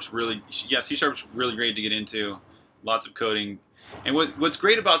 C-Sharp's really great to get into. Lots of coding. And what's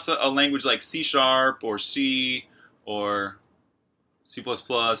great about a language like C# or C or C++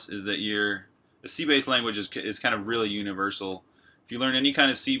 is that the C-based language is kind of really universal. If you learn any kind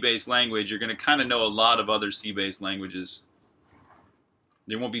of C-based language, you're going to kind of know a lot of other C-based languages.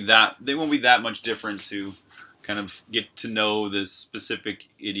 They won't be that much different to kind of get to know the specific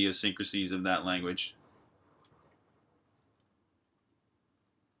idiosyncrasies of that language.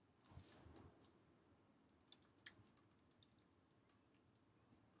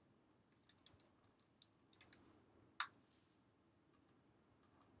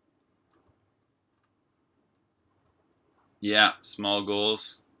 Yeah, small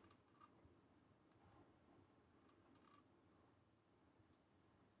goals.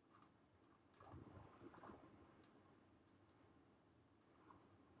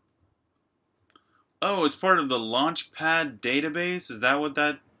 Oh, it's part of the Launchpad database? Is that what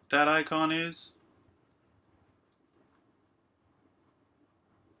that icon is?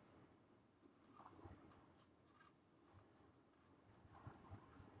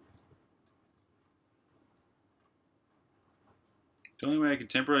 The only way I could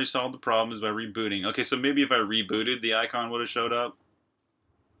temporarily solve the problem is by rebooting. Okay, so maybe if I rebooted, the icon would have showed up.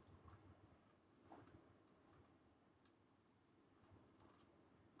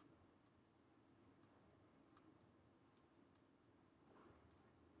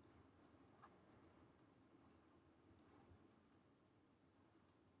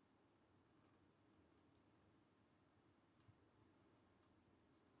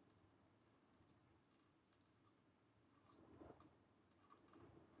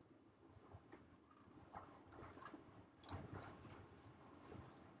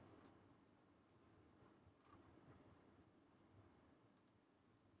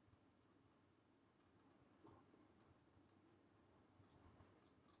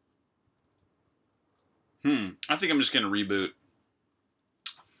 I think I'm just going to reboot.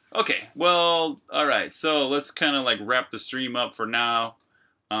 Okay, well, alright, so let's kind of like wrap the stream up for now.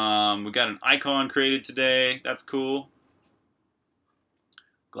 We got an icon created today. That's cool.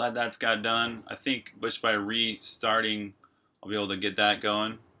 Glad that's got done. I think just by restarting, I'll be able to get that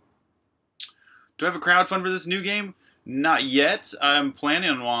going. Do I have a crowdfund for this new game? Not yet. I'm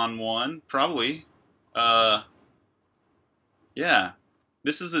planning on one, probably. Yeah.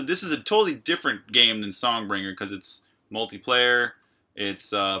 This is a totally different game than Songbringer because it's multiplayer.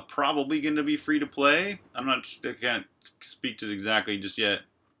 It's probably going to be free to play. I can't speak to it exactly just yet.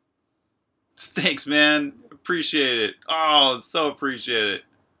 Thanks, man. Appreciate it. Oh, so appreciate it.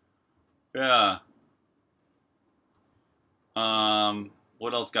 Yeah.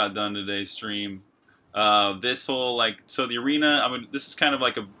 What else got done today's stream? This whole so the arena. I mean, this is kind of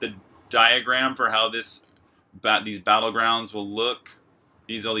like the diagram for how these battlegrounds will look.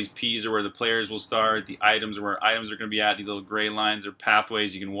 All these P's are where the players will start. The items are where items are going to be at. These little gray lines are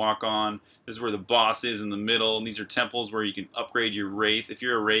pathways you can walk on. This is where the boss is in the middle. And these are temples where you can upgrade your wraith. If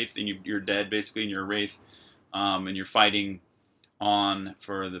you're a wraith and you're dead, basically, and you're a wraith, and you're fighting on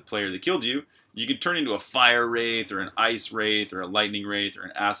for the player that killed you, you can turn into a fire wraith or an ice wraith or a lightning wraith or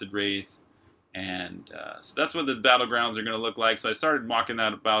an acid wraith. And so that's what the battlegrounds are going to look like. So I started mocking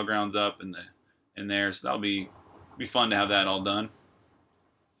that battlegrounds up in there. So that'll be fun to have that all done.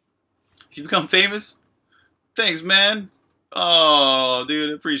 You become famous? Thanks, man. Oh,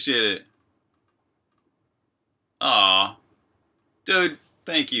 dude, appreciate it. Aw. Dude,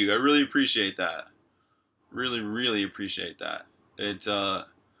 thank you. I really appreciate that. Really, really appreciate that. It's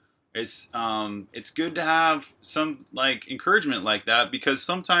good to have some encouragement like that because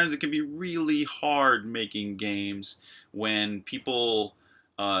sometimes it can be really hard making games when people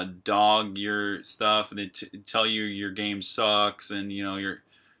dog your stuff and they tell you your game sucks and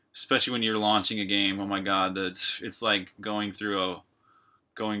especially when you're launching a game. Oh my God, it's like going through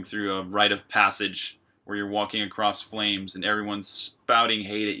a rite of passage where you're walking across flames and everyone's spouting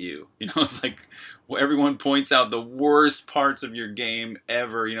hate at you. It's like everyone points out the worst parts of your game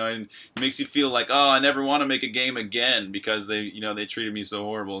ever. And it makes you feel like, oh, I never want to make a game again because they treated me so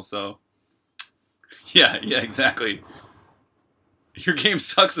horrible. So yeah, exactly. Your game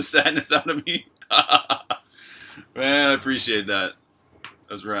sucks the sadness out of me. Man, I appreciate that.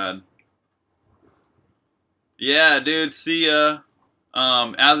 That's rad. Yeah, dude. See ya.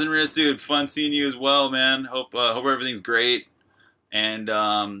 Azenris, dude. Fun seeing you as well, man. Hope everything's great. And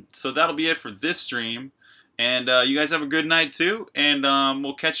so that'll be it for this stream. And you guys have a good night too. And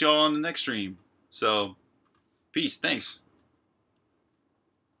we'll catch you all on the next stream. So, peace. Thanks.